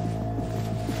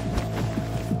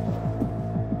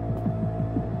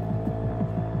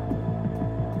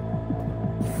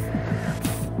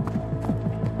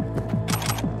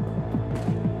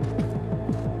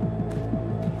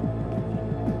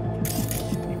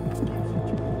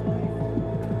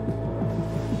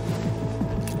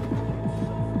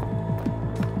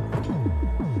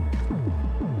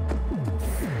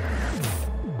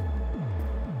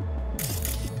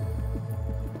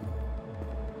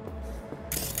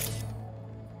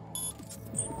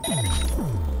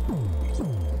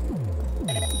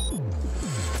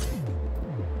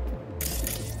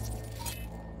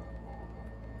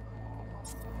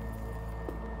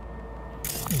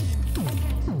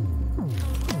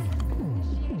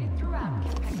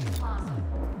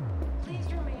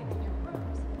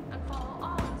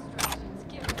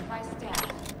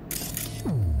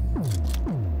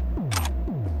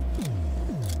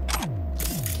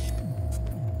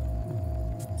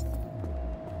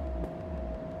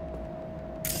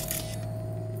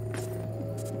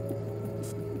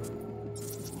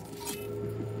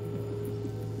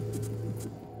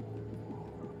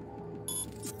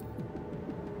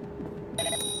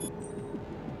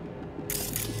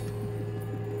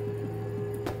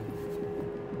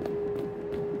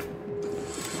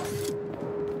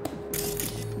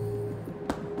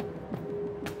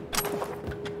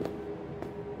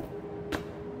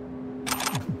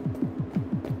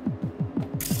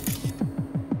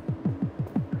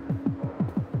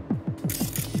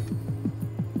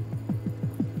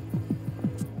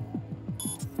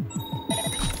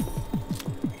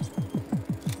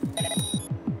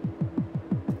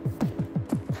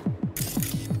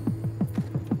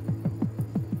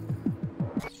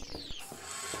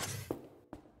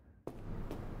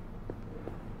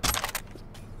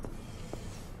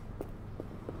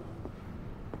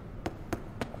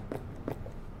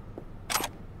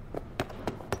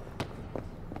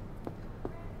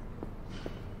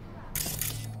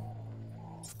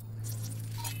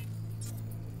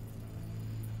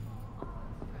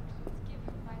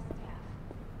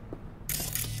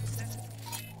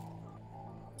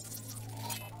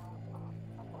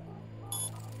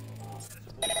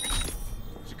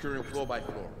 Securing floor by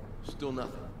floor. Still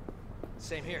nothing.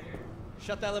 Same here.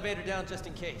 Shut the elevator down just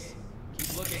in case.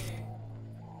 Keep looking.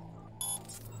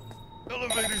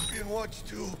 Elevator's being watched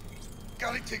too.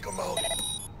 Gotta take them out.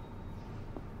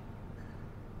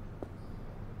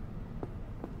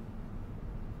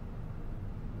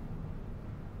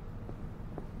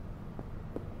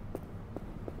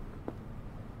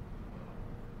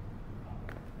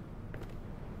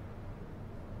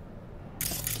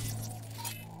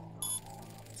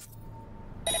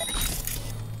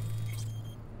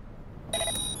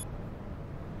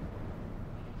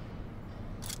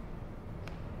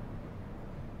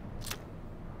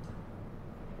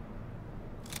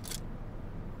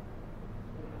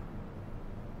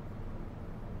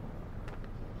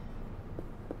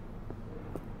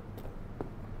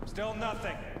 Still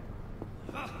nothing.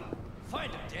 Find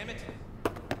him, damn it.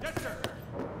 Yes, sir.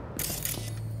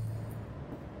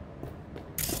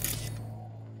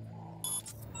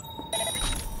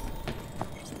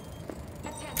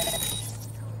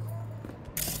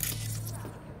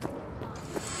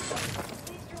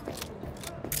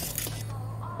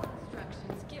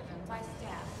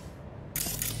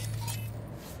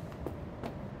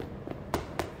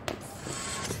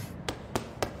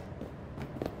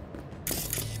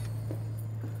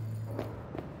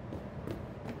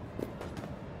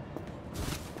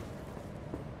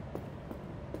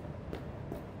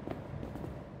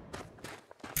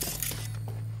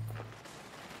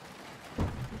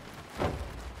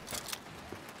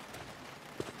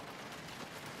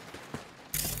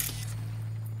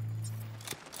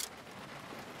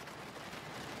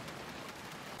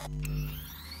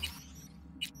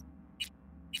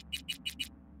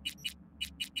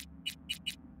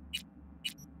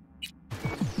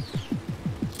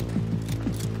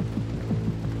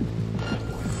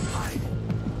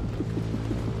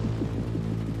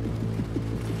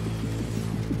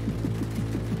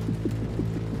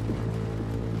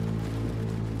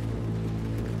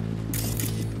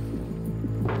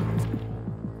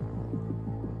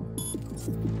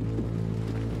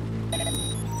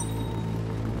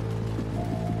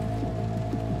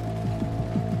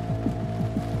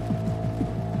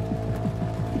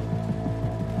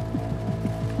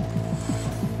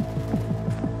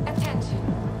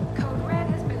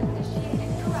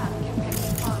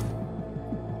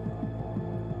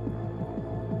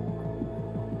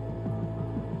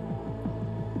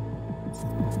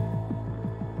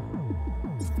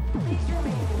 Please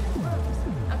remain in your rooms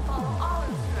and follow all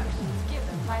instructions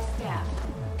given by staff.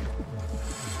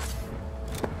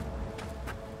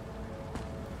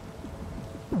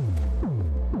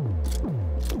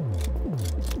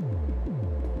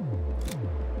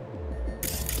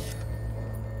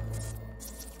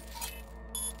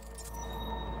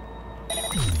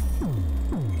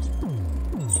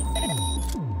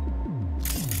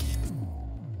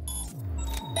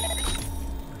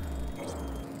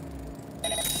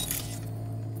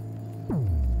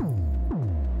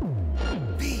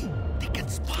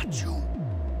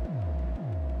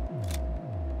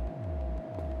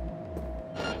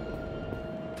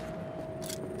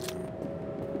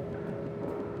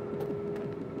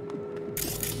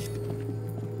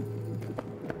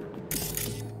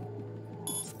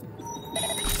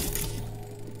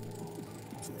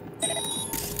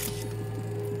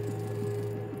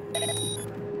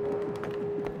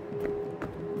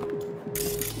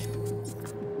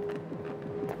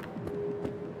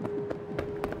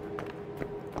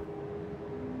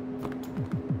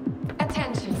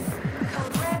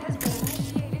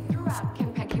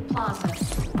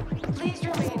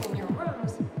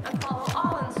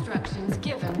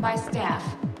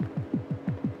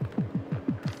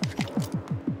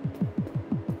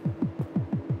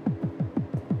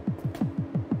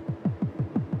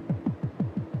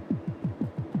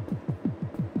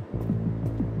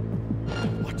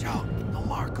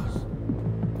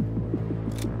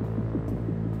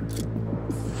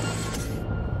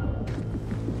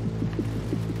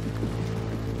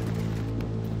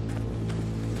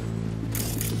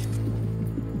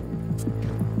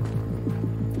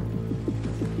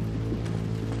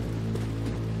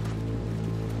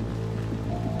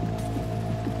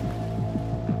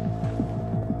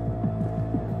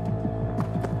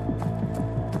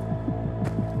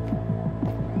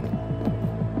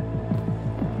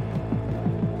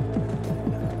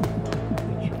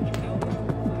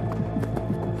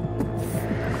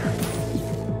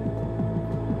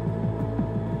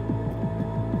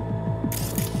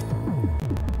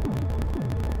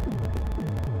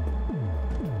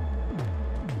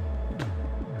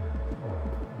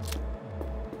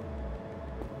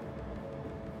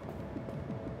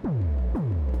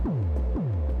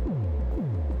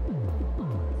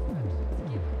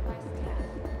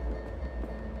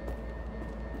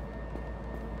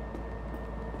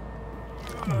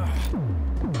 Keep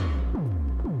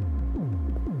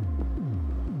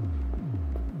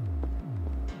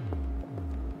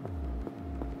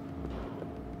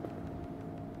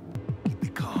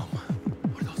it calm.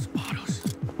 What are those bottles?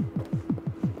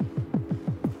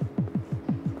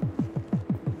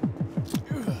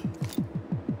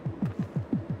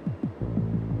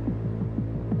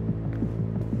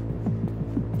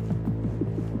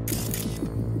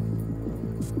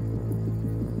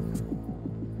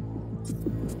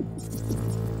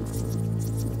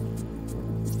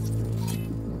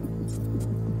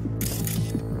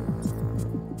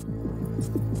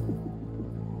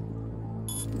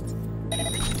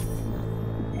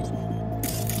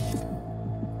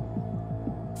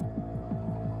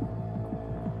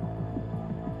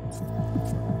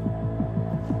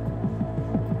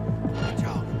 Watch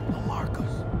out, they'll mark us.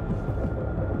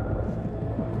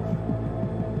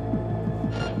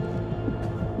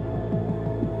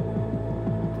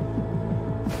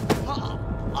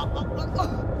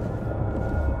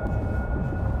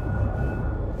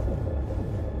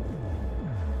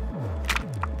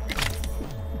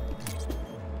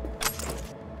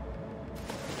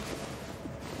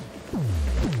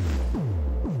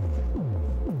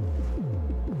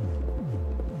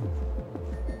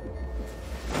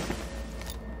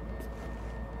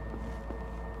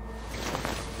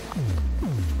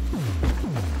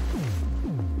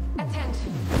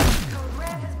 Attention. Code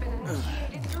Red has been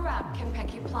initiated throughout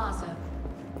Kentucky Plaza.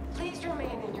 Please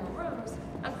remain in your rooms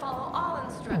and follow all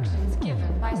instructions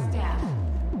given by staff.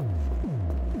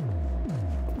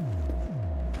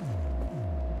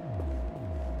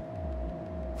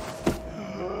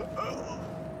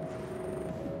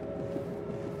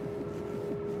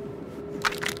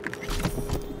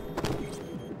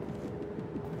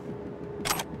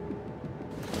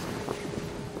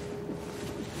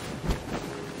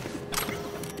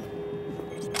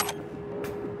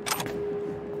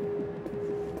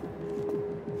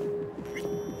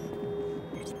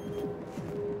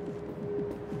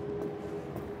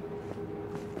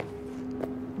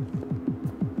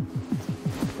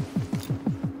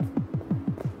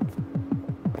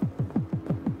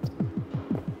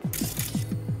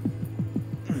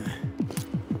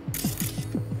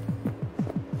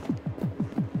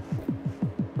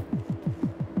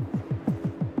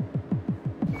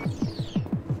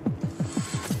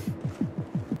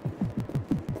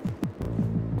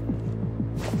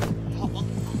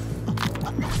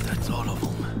 That's all of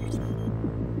them.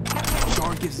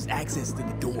 Guard gives us access to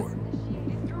the door.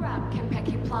 Initiated throughout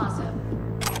Kentucky Plaza.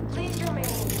 Please remain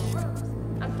in your rooms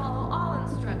and follow all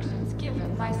instructions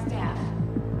given by staff.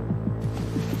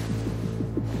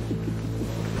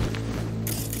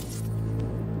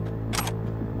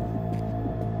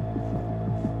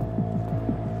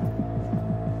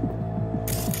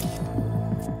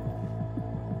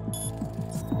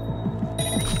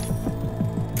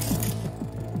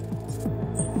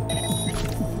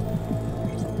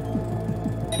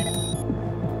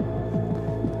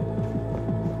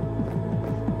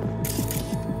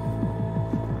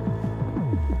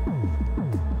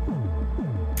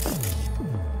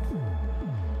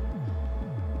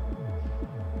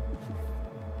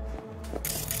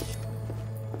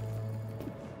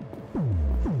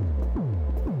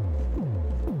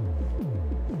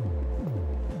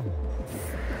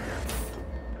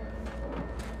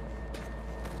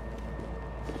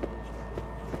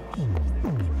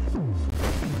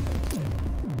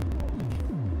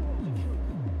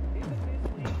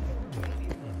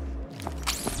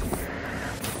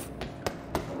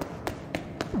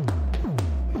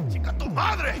 Chica tu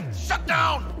madre! Shut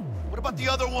down! What about the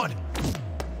other one?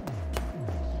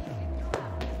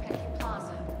 Kentucky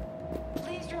Plaza.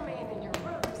 Please remain in your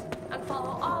rooms and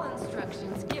follow all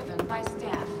instructions given by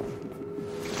staff.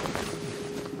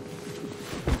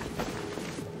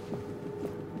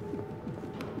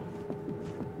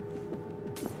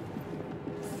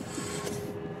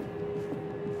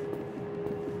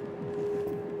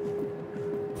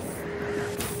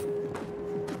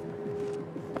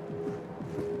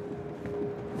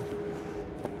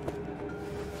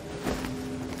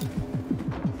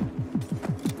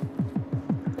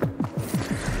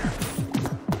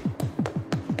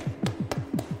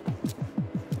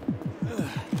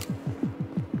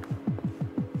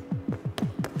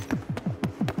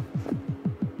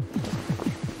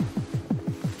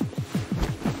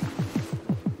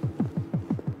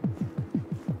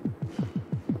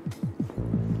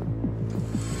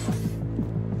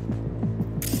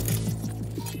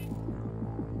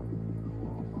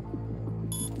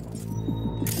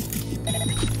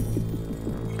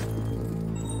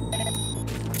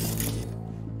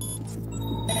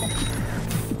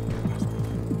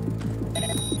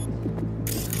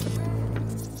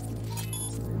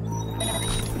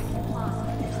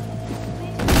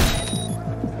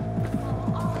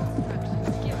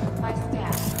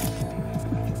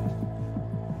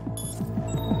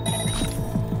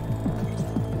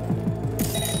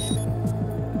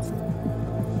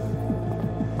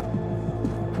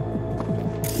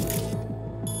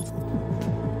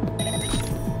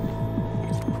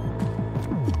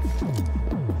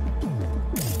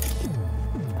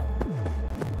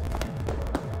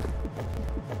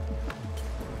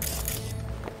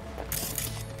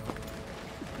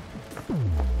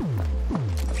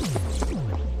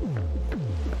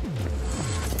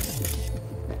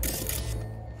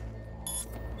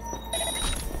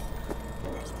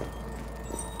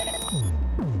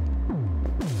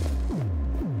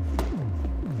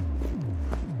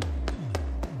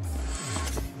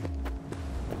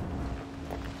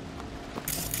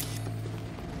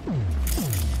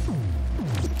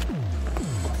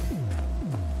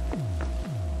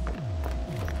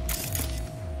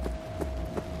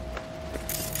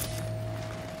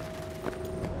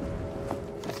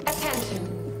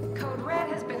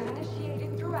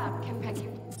 throughout Kentucky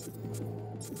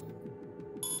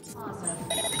Plaza.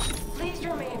 Please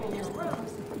remain in your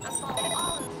rooms and follow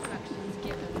all instructions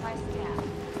given by staff.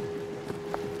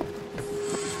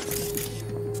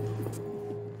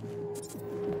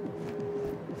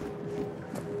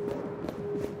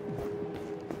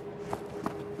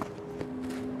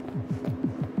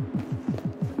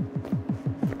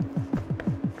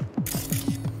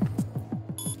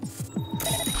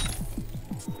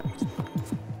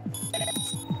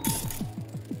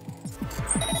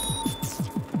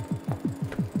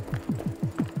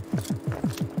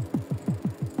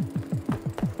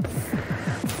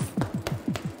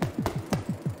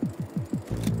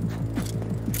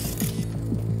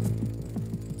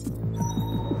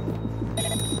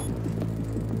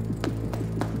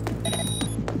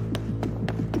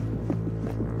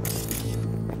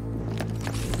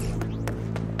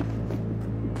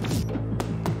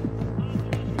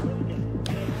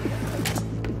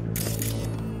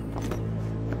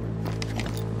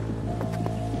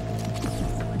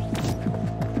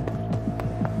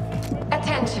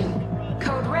 Attention.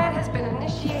 Code Red has been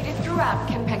initiated throughout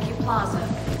Kentucky Plaza.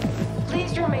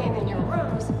 Please remain in your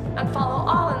rooms and follow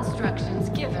all instructions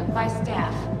given by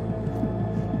staff.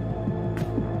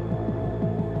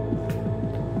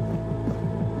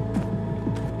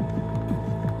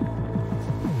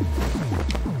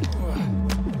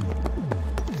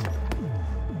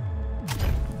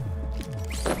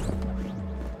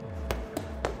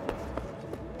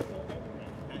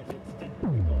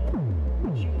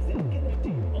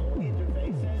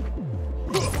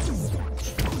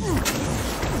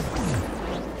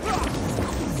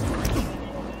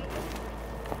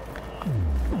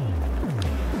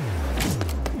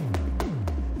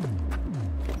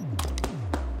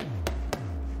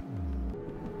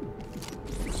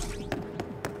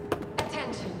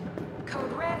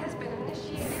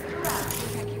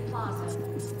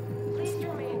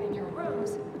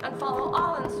 And follow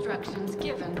all instructions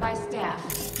given by staff.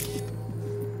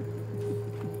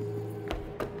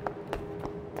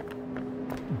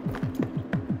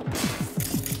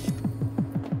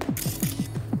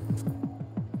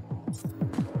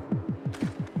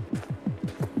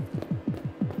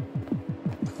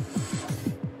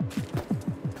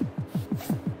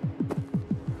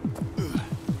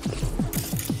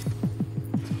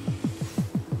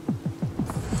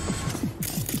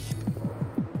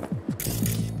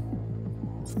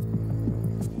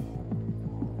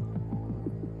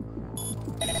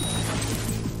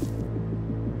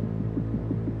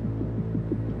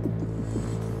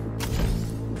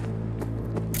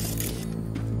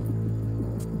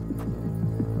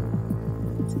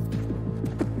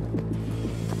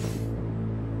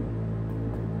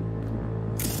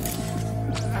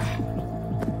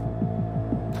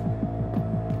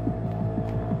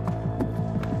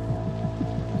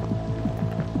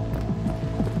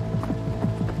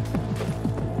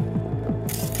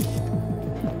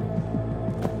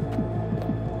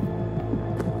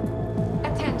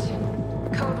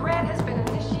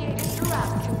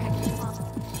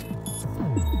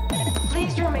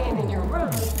 Remain in your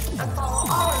rooms and follow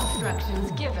all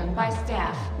instructions given by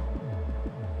staff.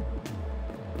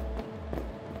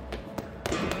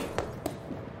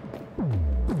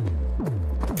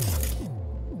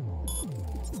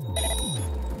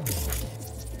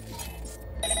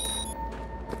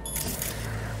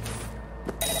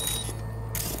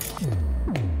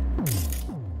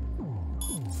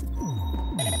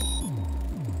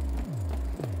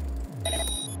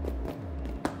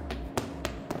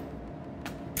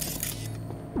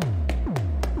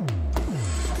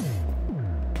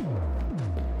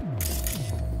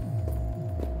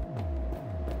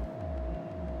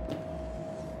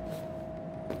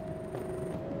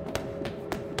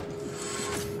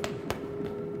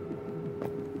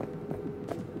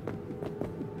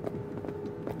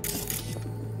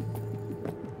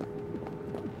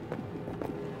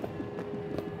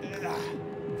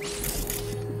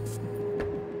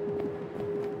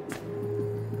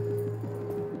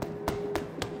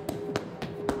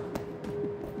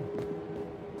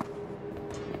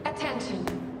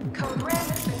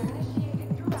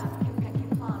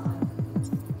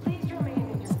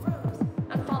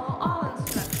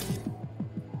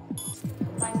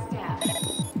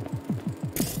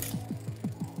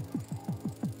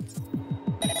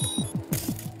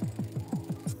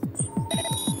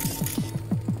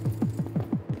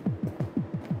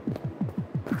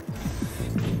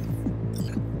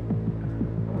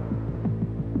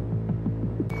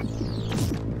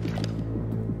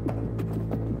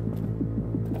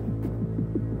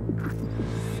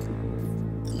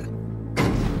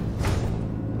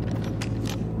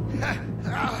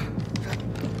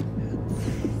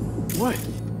 What?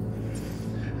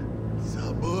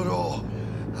 Saburo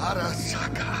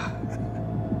Arasaka.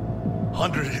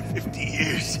 150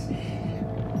 years.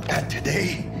 And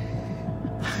today,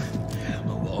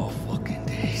 of all fucking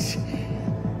days,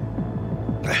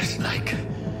 that's like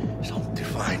some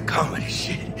divine comedy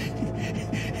shit.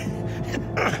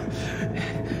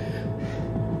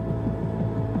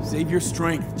 Save your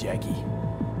strength, Jackie.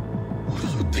 What do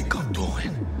you think I'm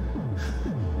doing?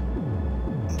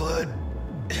 But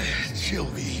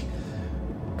Sylvie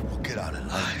will get out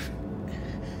alive.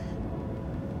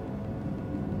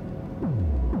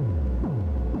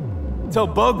 Tell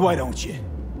Bug, why don't you?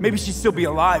 Maybe she'd still be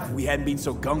alive if we hadn't been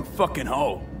so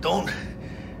gung-fucking-ho. Don't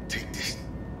take this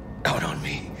out on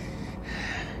me.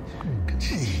 I can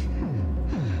see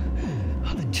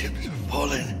how the chips are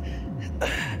falling.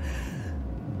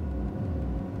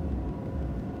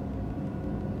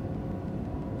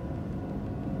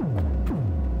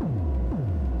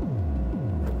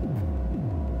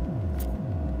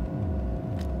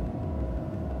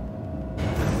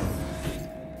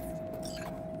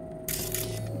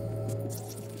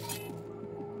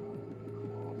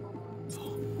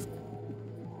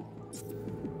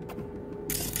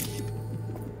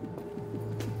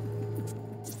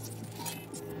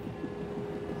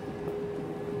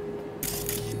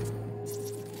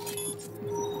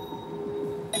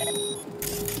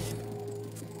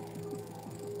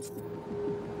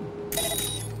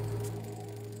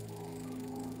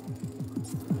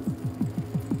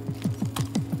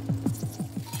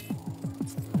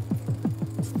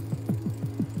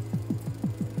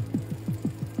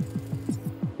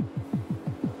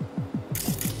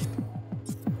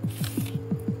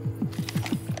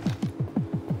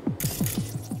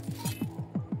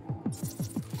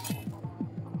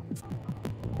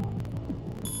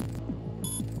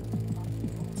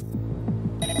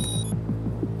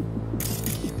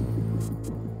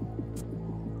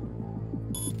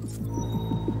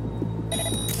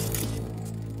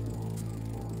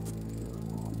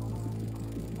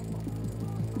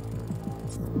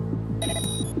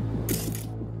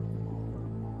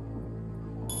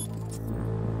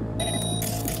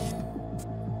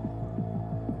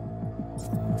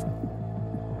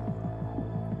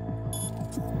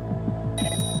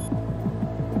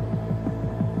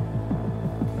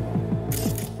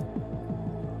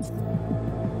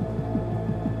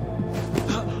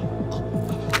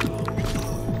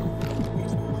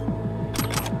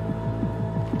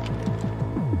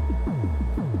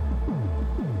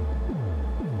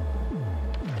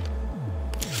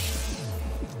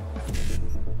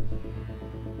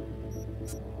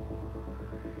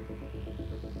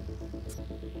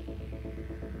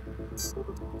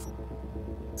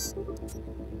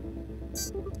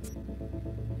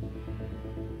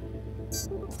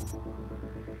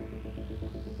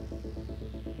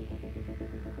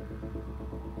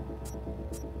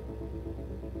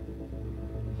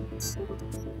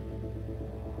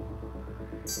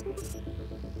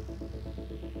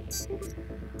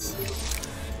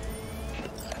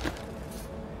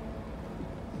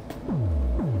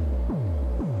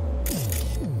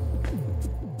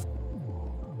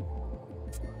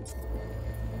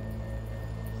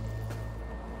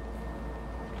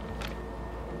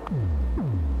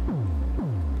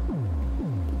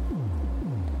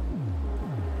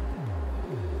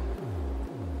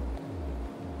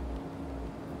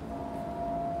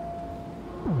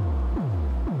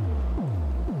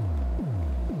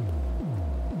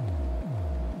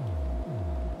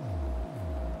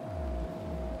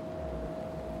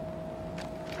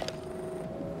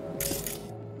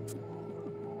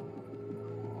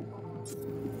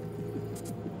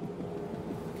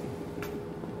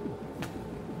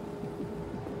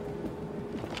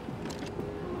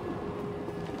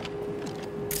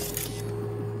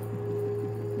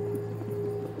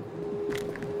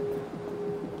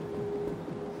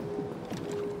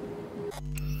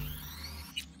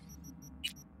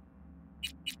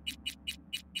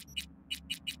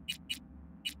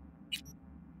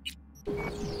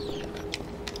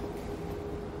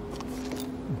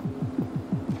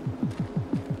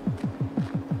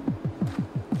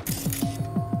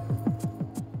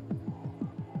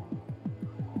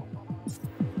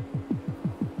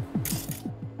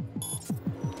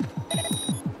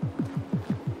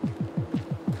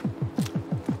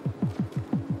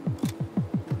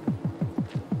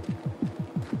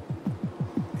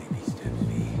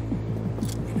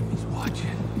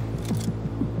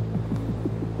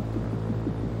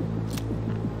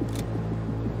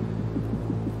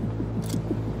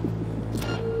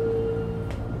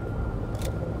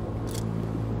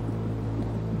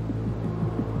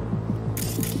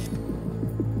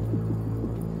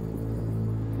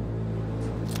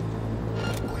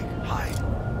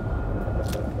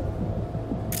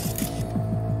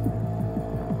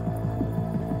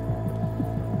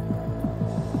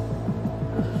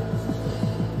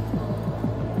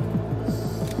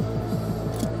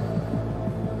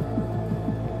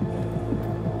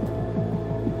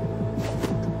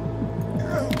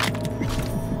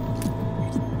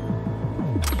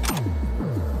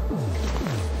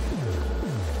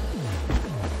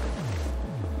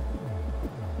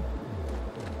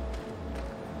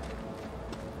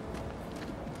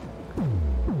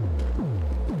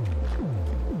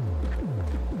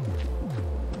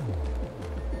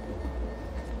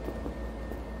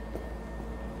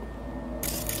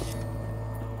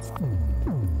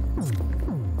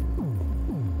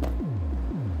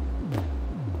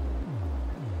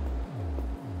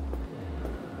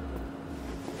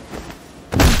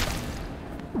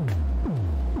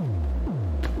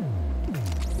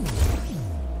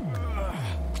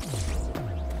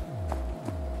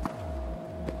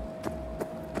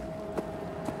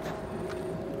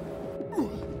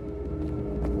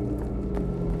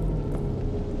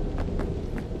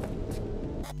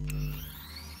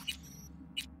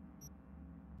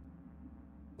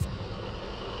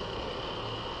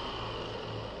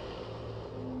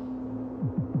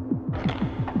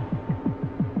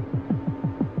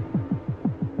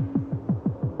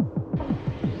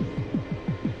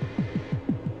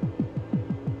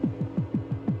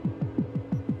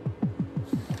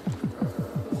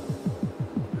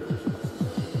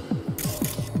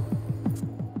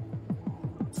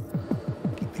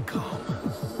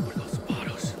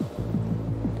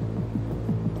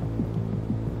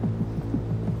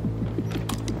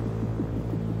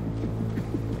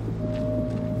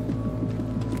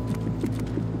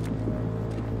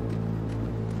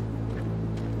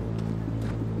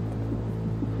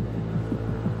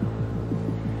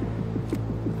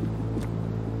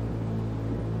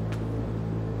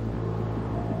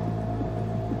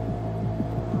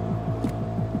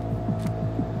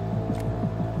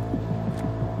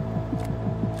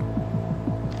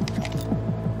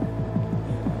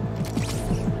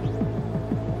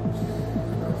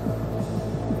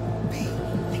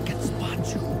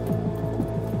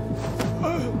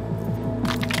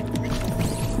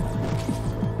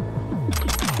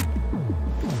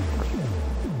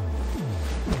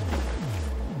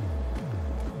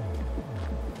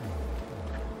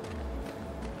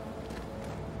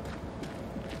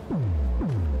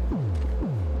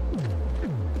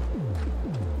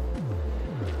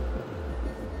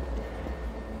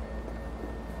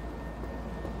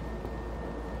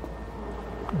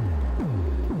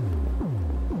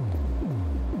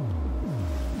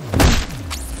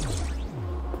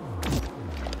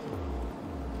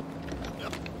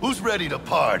 Who's ready to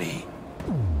party?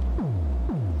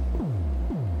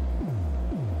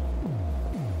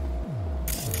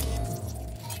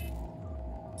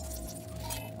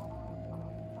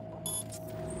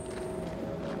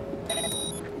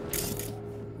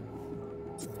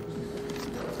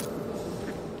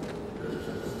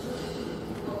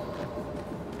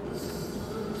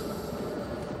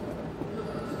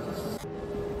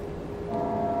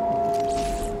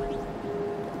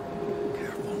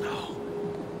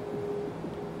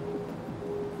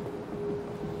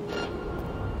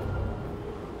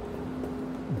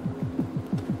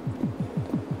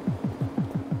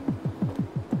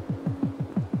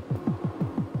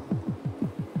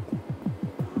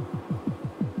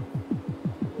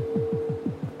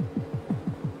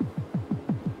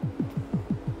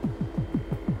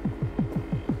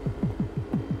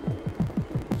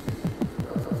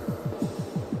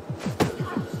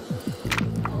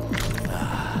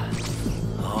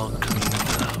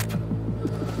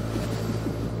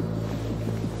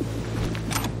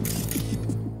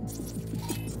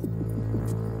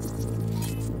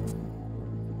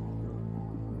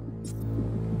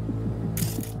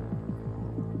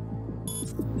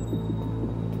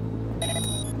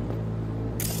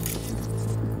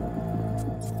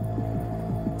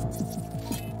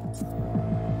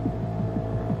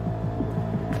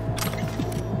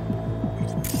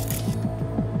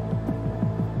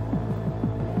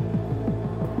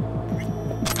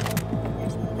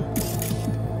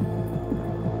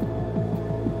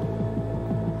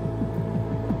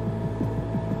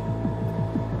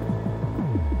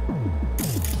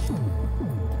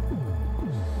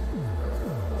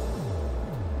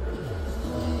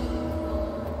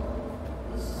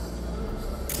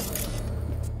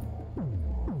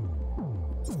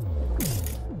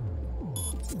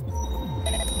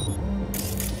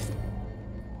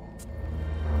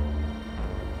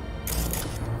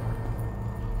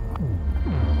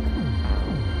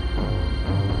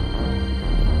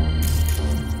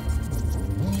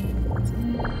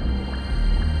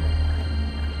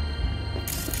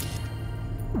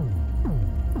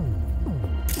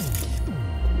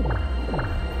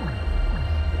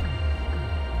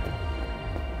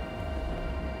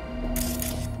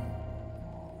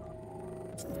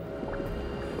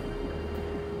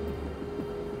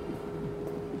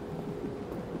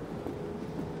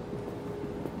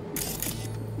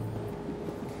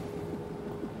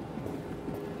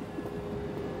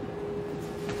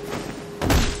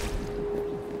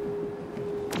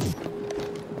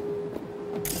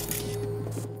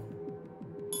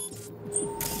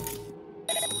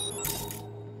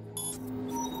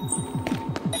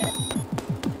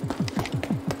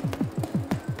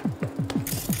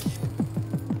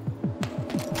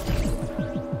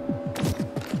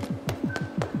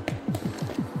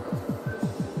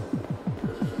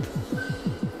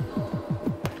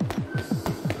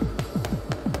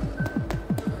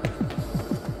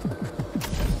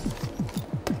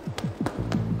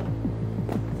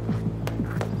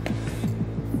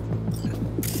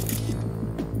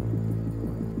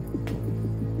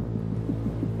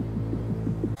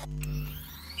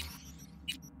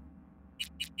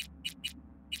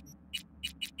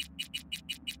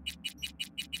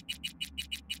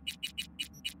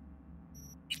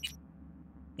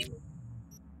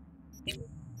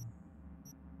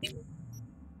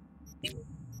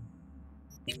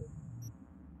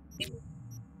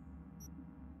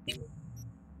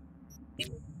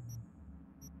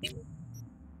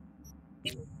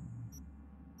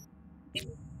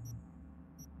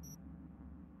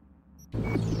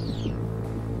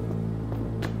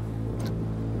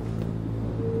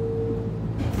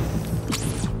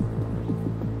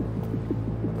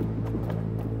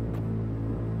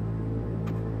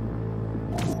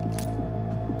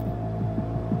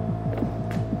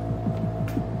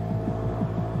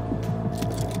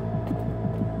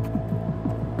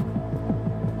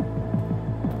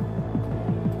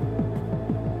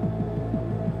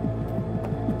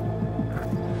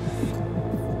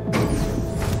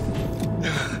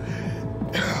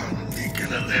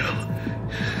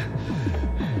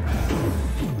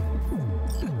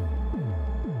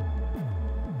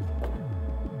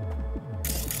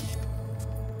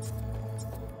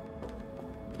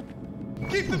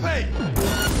 Keep the pace!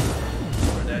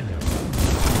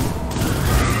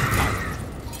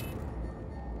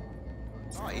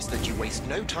 Advise that you waste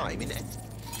no time in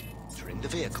entering the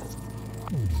vehicle.